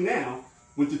 Especially now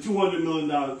with the $200 million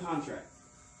contract.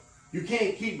 You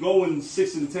can't keep going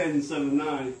 6-10,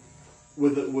 7-9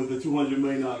 with a $200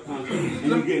 million contract, and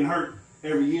you're getting hurt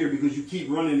every year because you keep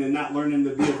running and not learning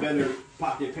to be a better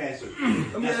pocket passer.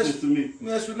 That's just to me. Let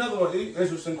me ask you another one.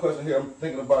 Interesting question here. I'm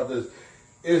thinking about this.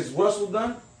 Is Russell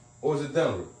done or is it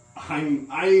Denver? I've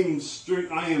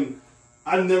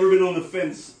never been on the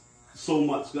fence so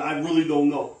much. I really don't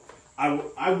know.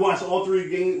 I watched all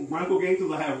 3 Bronco games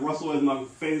because I have Russell as my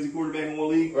fantasy quarterback in one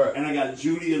league, right, and I got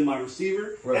Judy as my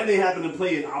receiver, right, and they happen to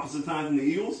play at opposite times in the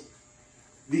Eagles.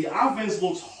 The offense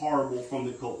looks horrible from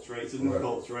the coach, right? It's a new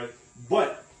coach, right?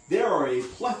 But there are a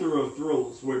plethora of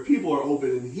throws where people are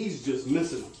open and he's just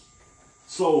missing them.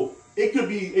 So it could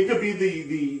be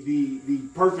the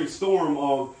perfect storm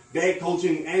of bad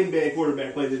coaching and bad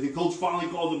quarterback play. That the coach finally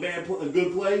calls a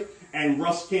good play and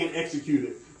Russ can't execute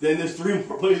it. Then there's 3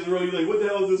 more plays in a row. You're like, what the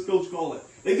hell is this coach calling?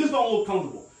 They just don't look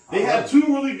comfortable. They have 2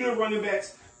 really good running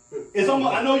backs. It's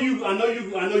almost, I know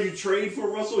you trade for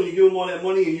Russell and you give him all that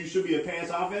money and you should be a pass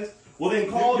offense. Well, then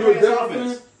call a pass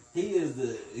offense. He is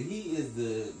the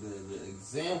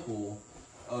example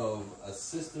of a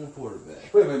system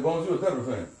quarterback. Wait a minute, Bones, you a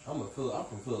Denver fan? I'm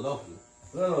from Philadelphia.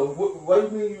 No. Why do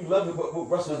you mean you love it? What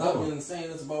Russell's I've doing? been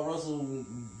saying this about Russell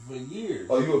for years.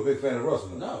 Oh, you a big fan of Russell?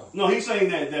 No. No, he's saying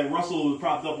that Russell was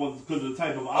propped up because of the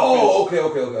type of offense. Oh, okay.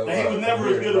 That he was never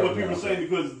as good as what people were saying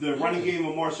because the running game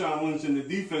of Marshawn Lynch and the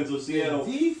defense of Seattle.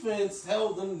 The defense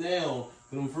held them down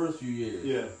for them first few years.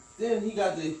 Yeah. Then he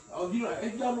got if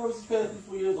y'all notice his past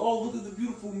few years, look at the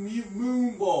beautiful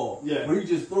moon ball. Yeah. Where he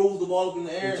just throws the ball up in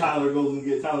the air. And Tyler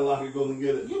Lockett goes and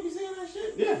get it. You be seeing that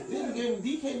shit? Yeah. Then they gave him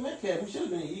DK Metcalf, who should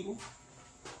have been an Eagle.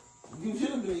 You should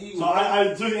have been an Eagle.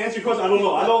 So to answer your question, I don't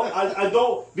know. I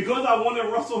don't because I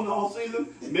wanted Russell in the whole season.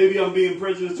 Maybe I'm being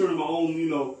prejudiced towards my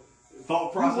own,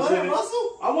 thought process. You wanted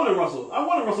Russell? I wanted Russell. I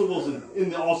wanted Russell Wilson in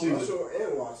the all season. Russell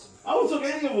and Watson. I would took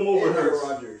any of them over And Hurts.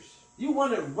 Rodgers. You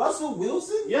wanted Russell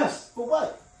Wilson? Yes. For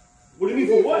what? What do you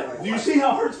mean for what? Do you see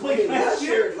how Hurts played last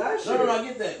year? Last year. No, I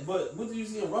get that. But what did you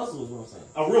see in Russell is what I'm saying.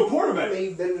 A real I quarterback. mean,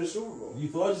 he's been to the Super Bowl. You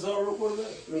thought you saw a real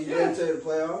quarterback? I mean, he's been to the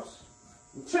playoffs.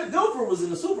 Trent Dilfer was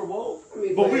in the Super Bowl. I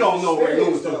mean, But we all know where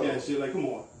Lewis took though. that shit. Like, come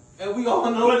on. And we all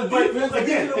know But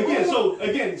the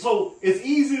again, so it's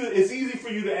easy for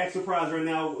you to act surprised right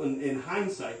now in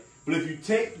hindsight. But if you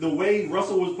take the way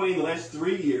Russell was playing the last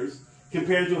 3 years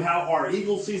compared to how our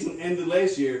Eagles season ended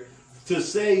last year, to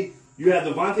say you had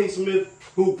Devontae Smith,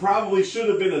 who probably should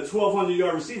have been a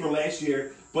 1,200-yard receiver last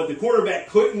year, but the quarterback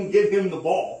couldn't get him the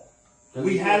ball.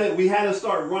 We had to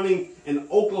start running an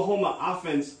Oklahoma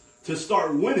offense to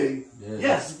start winning. Yeah.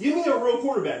 Yes, give me a real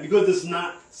quarterback because it's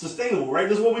not sustainable, right?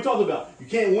 This is what we talked about. You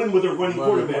can't win with a running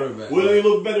quarterback. Well, they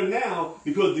look better now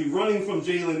because the running from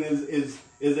Jalen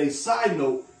is a side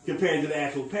note compared to the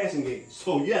actual passing game.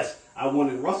 So yes, I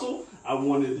wanted Russell. I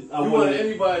wanted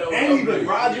anybody,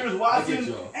 Rodgers,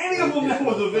 Watson, any of them that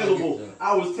was available.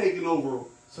 I was taking over them.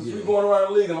 Since we're going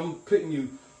around the league and I'm picking you,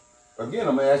 again,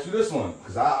 I'm going to ask you this one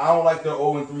because I don't like their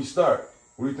 0-3 start.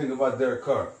 What do you think about Derek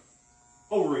Carr?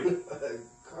 Overrated.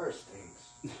 Carr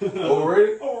stinks.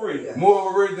 Overrated? Overrated. Yeah. More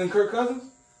overrated than Kirk Cousins?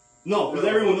 No, because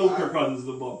everyone knows Kirk Cousins is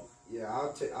a bum. Yeah,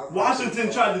 I'll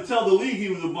Washington tried to tell the league he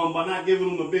was a bum by not giving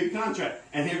him a big contract.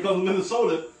 And here comes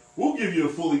Minnesota. We'll give you a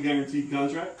fully guaranteed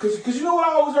contract. Because you know what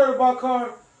I always heard about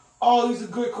Carr? Oh, he's a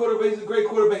good quarterback. He's a great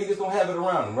quarterback. He just don't have it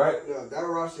around him, right? No, that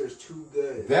roster is too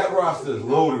good. That roster is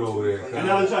loaded over there. And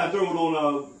now they're trying to throw it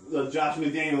on Josh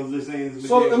McDaniels. They're saying it's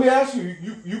So McDaniels. let me ask you,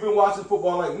 you've been watching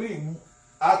football like me.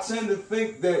 I tend to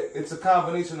think that it's a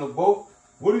combination of both.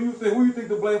 What do you think? Who do you think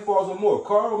the blame falls on more,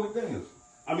 Carr or McDaniels?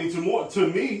 I mean, to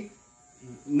me,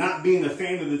 not being a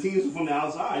fan of the teams from the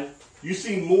outside, you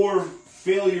see more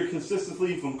failure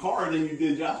consistently from Carr than you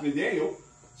did Josh McDaniel.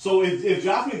 So if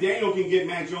Josh McDaniel can get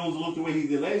Mac Jones to look the way he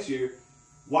did last year,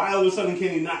 why all of a sudden can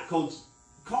he not coach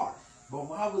Carr? But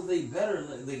why was they better?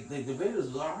 The Raiders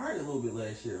was alright a little bit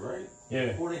last year, right?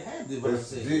 Yeah. Before they had the Once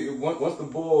the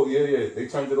ball, they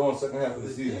turned it on second half of the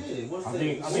season. I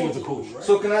think it's a coach.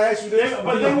 So can I ask you this?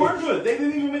 But they weren't good. They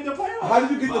didn't even make the playoffs. How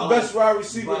did you get the best wide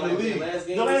receiver in the league?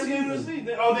 The last game of the season.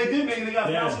 They did make it. They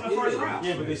got bounced in the first round.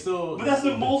 Yeah, but they still. But that's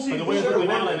the most But the way they're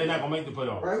now, they're not gonna make the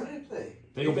playoffs. Right, who they play?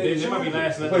 They might be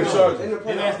last in Play the Chargers. division.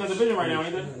 They're last in the division right now,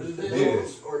 ain't they? The Yeah.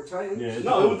 Bengals or Titans? Yeah.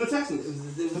 No, it was the Texans.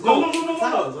 No.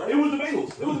 It was the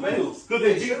Bengals. It was the Bengals. Because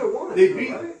They should have won. They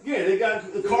beat. Right? Yeah, they got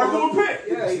Carr threw a pick.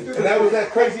 Yeah, he threw And that was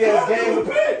that crazy ass game.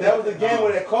 Pick. That was the game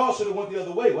where that call should have went the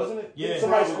other way, wasn't it? Yeah.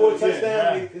 Somebody scored a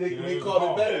touchdown. Yeah. They Yeah.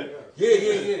 called it better. Yeah.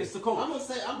 Yeah. It's the coach. I'm gonna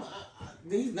say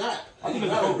he's not. I think He's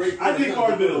it's not coach. a great. I think quarterback.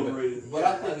 Carr's been overrated. But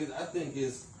I think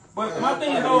it's But my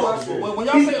thing is though, when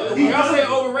y'all say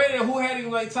overrated, who had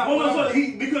him like top? Well, no, five? so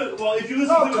if you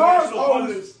listen No, to the Carr's national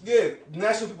always pundits,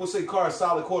 national people say Carr's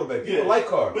solid quarterback. People Yeah. like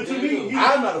Carr. but to me,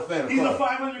 I'm not a fan of he's Carr. a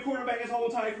 500 quarterback his whole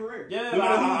entire career. Yeah, No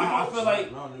matter who the I coach.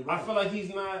 feel like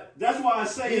he's not. That's why I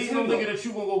say He's it's no him. nigga that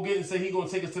you gonna go get and say he gonna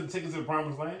take us to the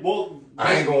promised land. Well,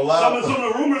 I ain't gonna lie. Some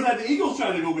of the rumors had the Eagles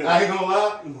trying to go get him. I ain't gonna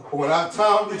lie. When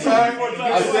Tom retired,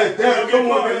 I said, "Damn, come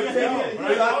on, man."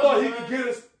 Because I thought he could get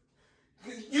us.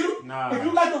 Nah. If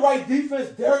you got the right defense,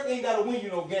 Derek ain't got to win you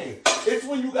no game. It's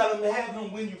when you got to have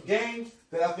him win you games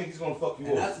that I think he's gonna fuck you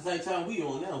And up. that's the same time we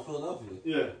on now, Philadelphia.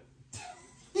 Yeah.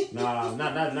 Nah,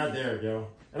 not Derek, yo.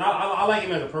 And I like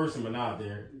him as a person, but not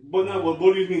Derek. But now, what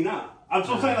do you mean not? I'm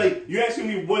so saying, like, you're asking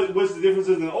me what's the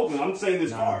differences in Oakland. I'm saying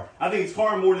it's Carr. I think it's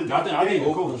Carr more than I think Daniels.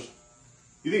 it's coach.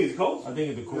 You think it's coach? I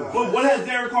think it's the coach. But what has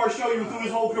Derek Carr show you through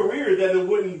his whole career that it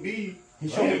wouldn't be? He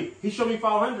showed me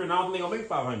 500, and I don't think I'll make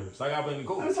 500. So I got to blame the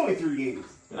coach. It's only 3 games.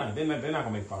 They're not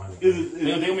gonna make 500.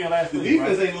 They're They'll be in last The place,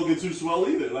 defense right? ain't looking too swell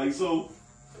either. Like, so,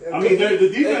 I mean, the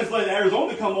defense let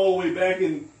Arizona come all the way back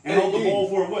and hold the ball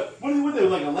for what they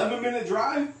like 11-minute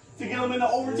drive to get them into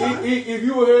overtime. If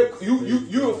you were here,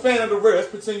 you're a fan of the Raiders. Let's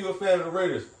pretend you're a fan of the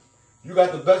Raiders. You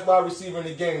got the best wide receiver in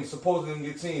the game, supposedly in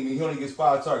your team, and he only gets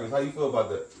 5 targets. How you feel about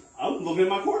that? I'm looking at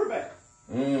my quarterback.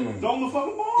 Throw him the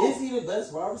fucking ball. Is he the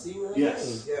best wide receiver in the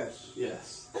Yes. game?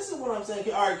 Yes. This is what I'm saying.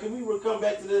 All right, can we come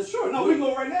back to this? Sure. No, we can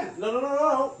go right now.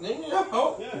 No.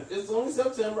 Yeah. It's only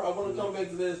September. I want to come back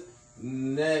to this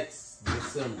next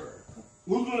December.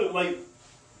 Who's gonna like?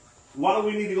 Why do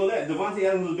we need to go that? Devontae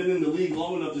Adams has been in the league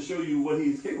long enough to show you what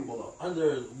he's capable of.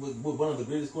 With one of the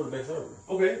greatest quarterbacks ever.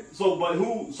 Okay, so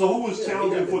who was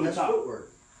challenging for the top? Footwork.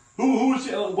 Who was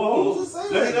well? Who's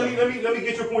saying Let me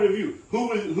get your point of view.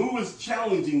 Who is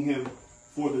challenging him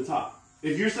for the top?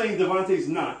 If you're saying Devontae's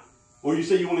not, or you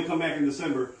say you want to come back in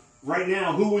December, right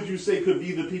now, who would you say could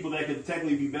be the people that could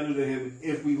technically be better than him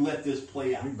if we let this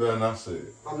play out? You better not say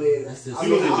it. I mean, That's just- You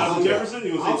gonna say Justin Jefferson?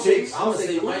 You gonna say Chase? I'm gonna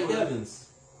say Mike Evans.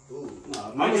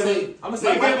 Nah, Mike Evans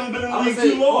been in the league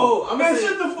too long. Man,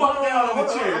 sit the fuck down in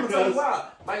the chair. I'm gonna tell you why.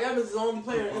 Mike Evans is the only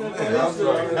player in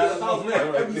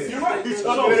NFL history. You're right.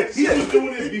 So he was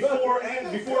doing this before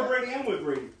Brady and with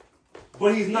Brady,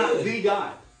 but he's not the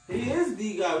guy. He is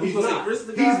the guy. He's not. Chris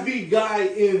the guy. He's the guy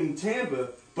in Tampa,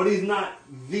 but he's not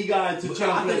the guy to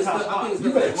challenge for the top spot.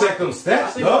 You better check them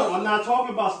stats, No, dog. I'm not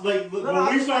talking about like No, when we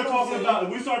I start know talking what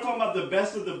about the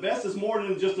best of the best. It's more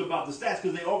than just about the stats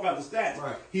because they all got the stats.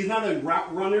 Right. He's not a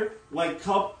route runner like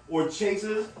Kupp or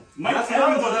Chases. Mike That's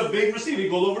Evans another is one. a big receiver. He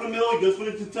goes over the middle. He goes for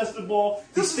the contested ball.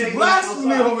 He This stays is on the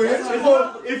blasphemy outside. over here. That's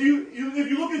another- If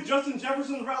you look at Justin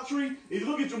Jefferson's route tree, if you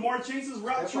look at Jamar Chase's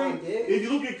route tree, Stephon Diggs. if you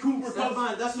look at Cooper Kupp,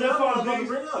 Stephon, that's what I was Stephon going to Diggs,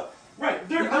 bring up. right? He's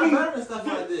They're, not I mean, better than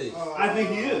Stephon Diggs. I think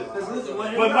he is. Because listen,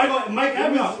 when But you're Mike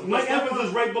Evans is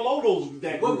right below those.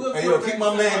 That What group. good Hey, yo, keep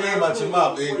my man name out your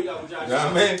mouth, Before eh? he got with Josh You know what I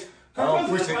Allen. mean? I don't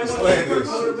appreciate you You explaining know this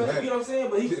shit, man. what I'm saying?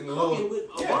 But he's Getting a little- cooking with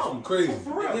a Yeah, bum. crazy.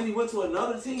 And then he went to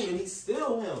another team and he's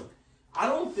still him. I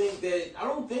don't think that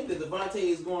Devontae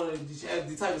is going to have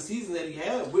the type of season that he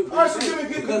had. With All right, so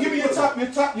give me your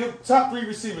top 3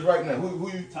 receivers right now. Who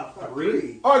you? Top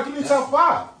Three. All right, give me your top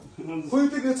 5. Who you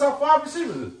think the top 5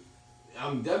 receivers is?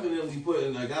 I'm definitely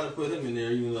I got to put him in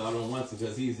there, even though I don't want to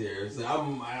because he's there. So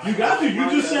You got to. You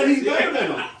just said he's better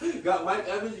than him. You got Mike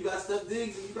Evans, you got Steph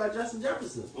Diggs, and you got Justin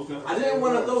Jefferson. Okay. I didn't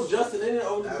want to throw Justin in there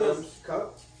only because Adams,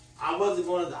 Cup. I wasn't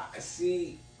going to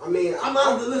see. I mean, I'm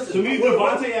not listen. To me,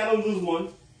 Devontae Adams is 1.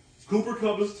 Cooper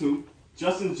Kupp is 2.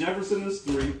 Justin Jefferson is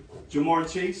 3. Jamar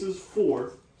Chase is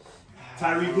 4.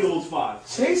 Tyreek Hill is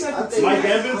 5. Chase at I the think Mike we-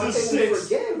 Evans I is think we 6.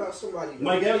 forgetting about somebody. though.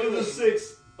 Mike Evans is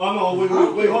 6. Oh no!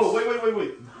 Wait! Hold on!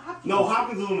 Wait! No,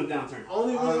 Hopkins is on the downturn.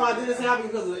 Only reason why this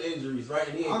happened because of the injuries, right?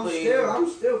 And he ain't played. I'm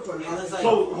still putting. Yeah, that's like-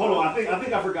 So hold on. I think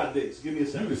I forgot Diggs. Give me a You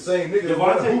second. the same nigga.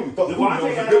 Devontae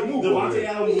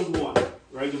Adams is 1.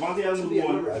 Right? Devontae Adams is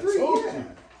 1. I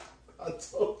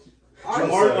told you. I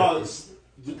told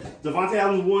you. Devontae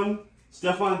Adams 1.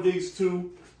 Stephon Diggs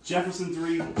 2. Jefferson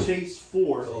 3. Chase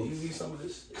 4. Oh, you need some of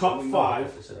this? Cup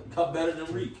 5. Cup better than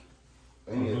Reek.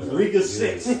 Reek is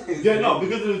 6. Yeah, no,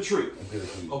 because of the tree.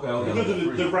 Okay. Because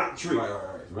of the route tree.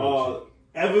 Right.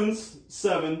 Evans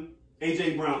 7.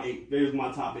 AJ Brown 8. There's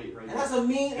my top 8 right And now. that's a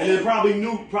mean. And then probably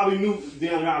new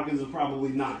DeAndre Hopkins is probably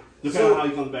 9, depending on how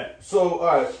he comes back. So,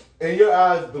 all right. In your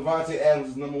eyes, Devontae Adams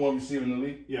is number 1 receiver in the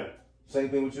league. Yeah. Same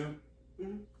thing with you.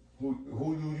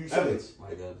 Who do you say? Evans.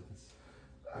 Mike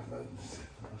Evans.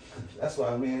 That's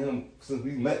why me and him, since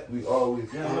we met, we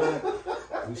always, you know what I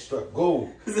mean? We struck gold.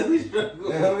 You know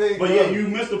what I mean? But yeah, you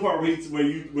missed the part where he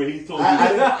told me I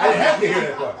didn't have to hear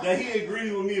that part. that he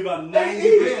agrees with me about 90% of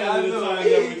the time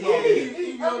that we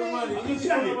talking. all the money. I'm You just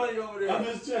give all the checking. money over there. I'm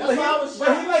just checking. That's why I was But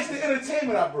he shocked. likes the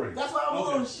entertainment I bring. That's why I was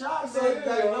Okay. on shock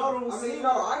that y'all don't I see. mean, no,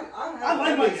 I I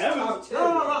like Mike Evans. top 10.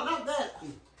 No, not that.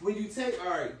 When you take, all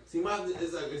right, see,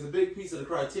 it's a big piece of the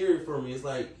criteria for me. It's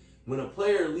like when a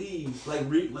player leaves, like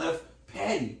Reed left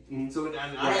Patty. Mhm. So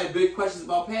I had big questions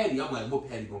about Patty. I'm like, what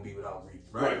Patty gonna be without Reed,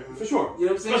 right? For sure. You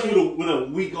know what I'm saying? Especially with a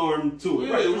weak arm to it.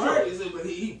 Yeah, Right, for right. sure. He said, but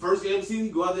he first game of the season, he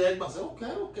go out there and I said,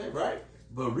 okay, right.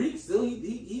 But Reed still,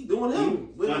 he doing him.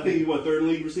 And I think he what, third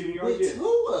league receiving yards? With Yeah.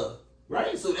 Tua,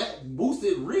 right? So that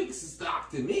boosted Reek's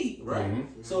stock to me, right?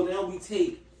 Mm-hmm. So now you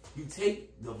take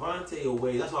Devontae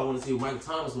away. That's why I want to see if Michael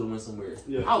Thomas would have went somewhere.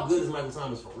 Yeah. How good is Michael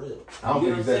Thomas for real? I don't You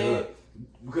know think he's what I'm that saying? good.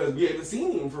 Because we haven't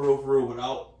seen him for real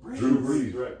without Drew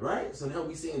Brees. Brees. Right? So now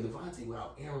we seeing Devontae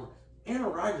without Aaron. Aaron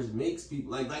Rodgers makes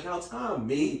people like how Tom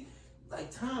made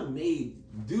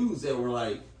dudes that were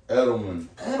like Edelman.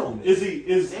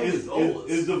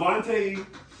 Is Devontae?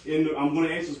 And I'm going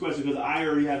to answer this question because I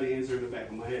already have the answer in the back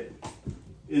of my head.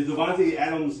 Is Devontae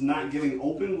Adams not getting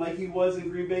open like he was in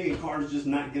Green Bay, and Carr's just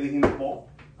not getting him the ball?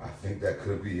 I think that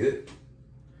could be it.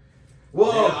 Well,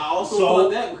 Well, I also so-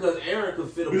 thought that because Aaron could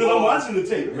fit a Because ball. I'm watching the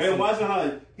tape, man. I'm watching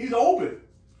how he's open.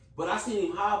 But I seen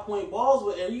him high point balls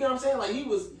with Aaron. You know what I'm saying? Like he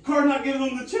was. Carr's not giving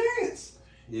him the chance.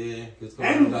 Yeah, because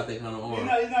And- Carter got that kind of arm.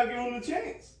 He's not giving him the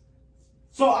chance.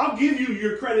 So I'll give you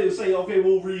your credit and say, okay,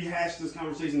 we'll rehash this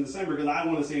conversation in December because I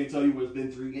want to say and tell you it's been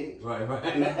 3 games. Right. But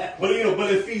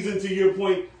but it feeds into your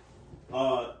point.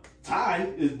 Ty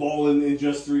is balling in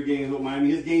just 3 games with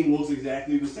Miami. His game looks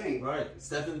exactly the same. Right.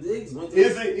 Stephen Diggs went to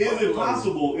Is it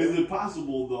possible? Is it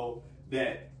possible though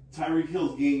that Tyreek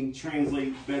Hill's game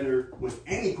translates better with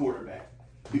any quarterback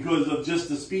because of just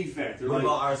the speed factor? What Like,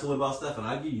 about, all right, so what about Stephen?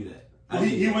 I give you that.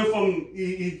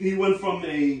 he went from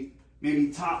a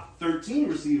maybe top 13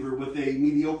 receiver with a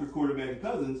mediocre quarterback in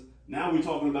Cousins. Now we're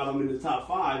talking about him in the top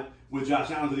 5 with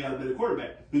Josh Allen, who got a better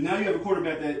quarterback. But now you have a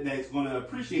quarterback that's going to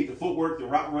appreciate the footwork, the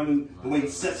route running, the way he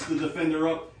sets the defender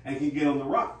up and can get on the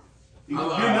rock. You're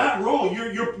not wrong.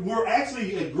 We're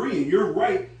actually agreeing. You're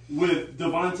right with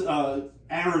Devontae.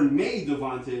 Aaron made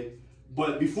Devontae,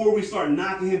 but before we start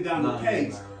knocking him down the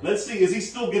pegs, let's see, is he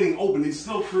still getting open? Is he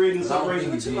still creating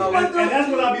separation? And that's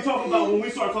what I'll be talking about when we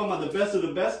start talking about the best of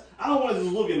the best. I don't want to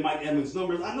just look at Mike Evans'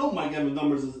 numbers. I know Mike Evans'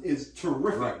 numbers is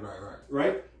terrific.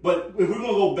 Right? But if we're going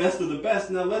to go best of the best,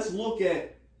 now let's look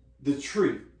at the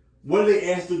tree. What are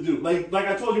they asked to do? Like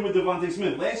I told you with Devontae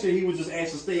Smith, last year he was just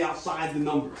asked to stay outside the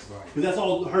numbers. Because that's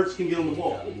all Hurts can get on the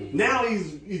ball. Now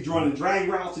he's running drag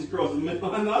routes, he's crossing the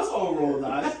middle. I know that's all rolling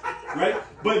eyes. Right?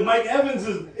 But Mike Evans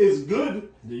is good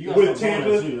with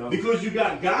Tampa because you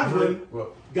got Godwin.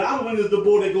 Godwin is the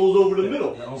boy that goes over the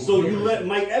middle. So you let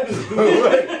Mike Evans do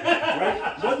it.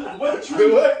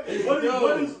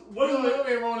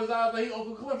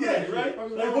 Right?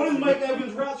 What is Mike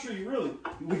Evans' route tree, really?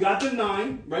 We got the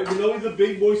 9, right? We know he's a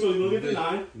big boy, so he's gonna get the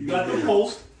 9. You got the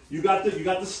post, you got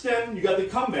the stem, you got the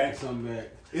comeback.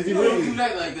 Is he You don't really? do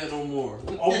that like that no more.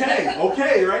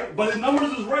 Okay, right? But his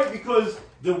numbers is right because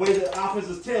the way the offense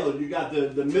is tailored. You got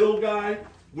the middle guy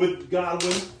with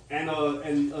Godwin and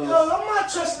Yo, I'm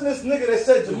not trusting this nigga that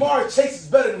said Jamar Chase is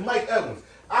better than Mike Evans.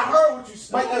 I heard what you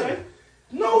said. Mike Evans.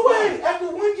 No way. After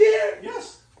 1 year?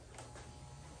 yes.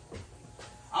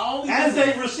 As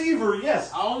a receiver, yes.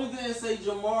 I only didn't say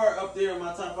Jamar up there in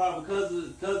my top 5 because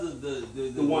of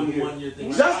the 1 year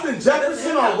thing. Justin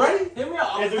Jefferson already? Hear me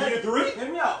out. As a year 3?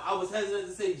 Hear me out. I was hesitant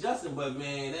to say Justin, but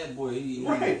man, that boy,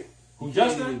 Right. Who,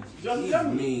 Justin? He's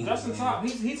Justin. mean. Justin top.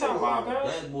 He top 5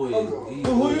 guys. That boy.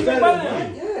 Who you Think better about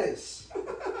than? it. Yes.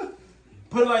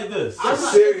 Put it like this. I'm That's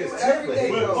not serious thinking every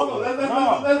day, Wait, though. hold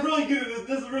on. Let's really get into this.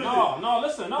 This is really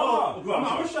Listen, Oh, go on, I'm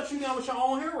sorry. gonna shut you down with your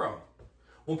own hero.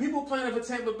 When people playing for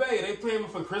Tampa Bay, they playing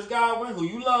for Chris Godwin, who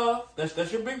you love. That's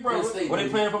your big brother. Penn State, Or they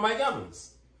baby. playing for Mike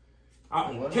Evans.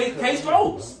 Case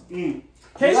closed.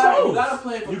 Case You closed. gotta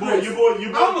play for You Chris.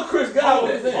 I'm a Chris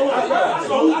Godwin. Hold on. I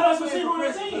So who gotta does play receiver for on that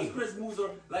Chris team? because Chris moves on.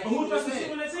 Like But who he does was receiver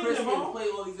saying, on that team, Chris Jamal? can play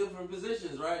all these different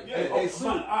positions, right? Yeah. Hey,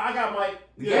 son, I got Mike.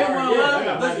 Yeah, I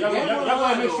got Mike. listen, Y'all game gotta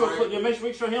one make sure. line, You make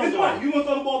sure he don't It's do Mike. it. You want to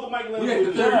throw the ball to Mike Leonard? We had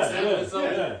the third Yeah, seven or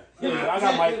something. yeah. I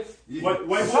got Mike.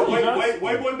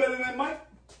 White boy better than Mike?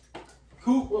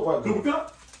 Cooper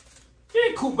Cup?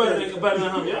 Yeah, Coop better than him. I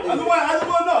Yeah. just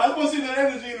want to know. I just want to see the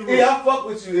energy in the room. Yeah, I fuck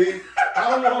with you, E. I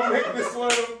don't want to make this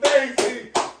one of them things, E.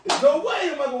 There's no way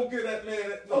am I going to get that man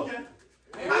that. No. Okay.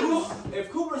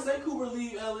 If Cooper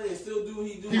leave LA and still do what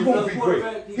he do, He with won't another be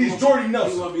quarterback, great. He's Jordy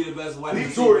Nelson. He gonna be the best wide He's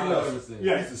receiver Jordy I've Nelson. ever seen.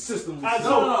 Yeah. He's a system.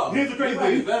 So, here's the He crazy might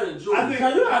be thing. better than Jordy. I think-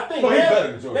 I think No, he's yeah,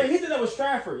 better than Jordan. He did that with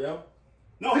Stratford, yo.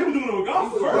 No, he was doing it with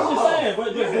golf first. I'm just saying,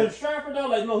 but with Stratford though,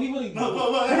 like no, he really,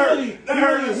 Look, he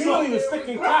really was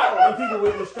sticking clout on people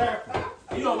with Stratford.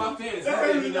 You know my fans. That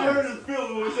hurt his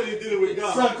feelings when he said he did it with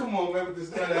golf. Son, come on, man, with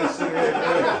this none of that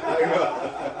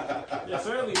shit. Yes,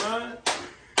 early, man.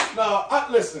 No,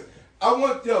 listen. I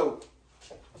want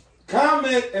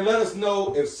comment and let us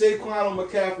know if Saquon or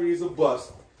McCaffrey is a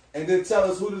bust, and then tell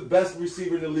us who the best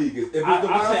receiver in the league is. If it's I'll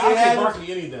Devontae take Adams,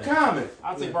 Barkley any day. comment.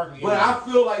 I'll take Barkley any But day.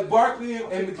 I feel like Barkley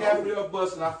and McCaffrey are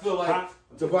bust, and I feel like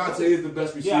Devontae is the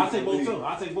best receiver. Yeah, I'll take in the both league. too.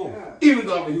 I'll take both. Even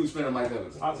though I'm a huge fan of Mike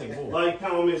Evans. I'll take both. Like,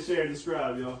 comment, share,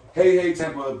 describe, y'all. Hey,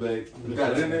 Tampa Bay. You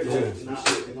got it in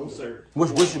there? No, sir.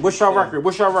 What's your record?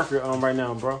 What's your record right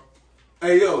now, bro?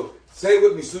 Hey, yo, say it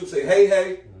with me, Soup. Say,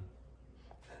 hey,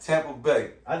 Tampa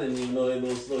Bay. I didn't even know they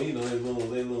little slow. You know they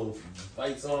little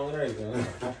fight song and everything.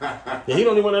 Yeah, he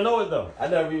don't even want to know it though. I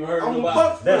never even heard I'm a nobody.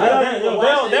 Buck They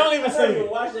don't even sing it.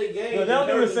 Watch their game. Yo, they don't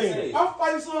even sing it. Our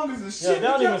fight song is the Yeah, shit. they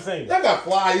don't even sing it. Y'all got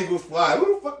Fly, Eagles Fly.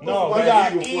 Who the fuck No, Fly, we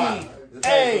got Eagles Fly?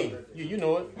 Hey, you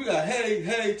know it. We got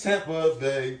hey, Tampa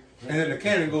Bay. And then the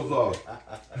cannon goes off.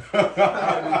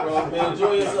 Bro, man,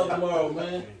 enjoy yourself tomorrow,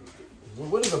 man.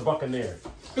 What is a Buccaneer?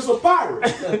 It's a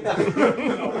pirate.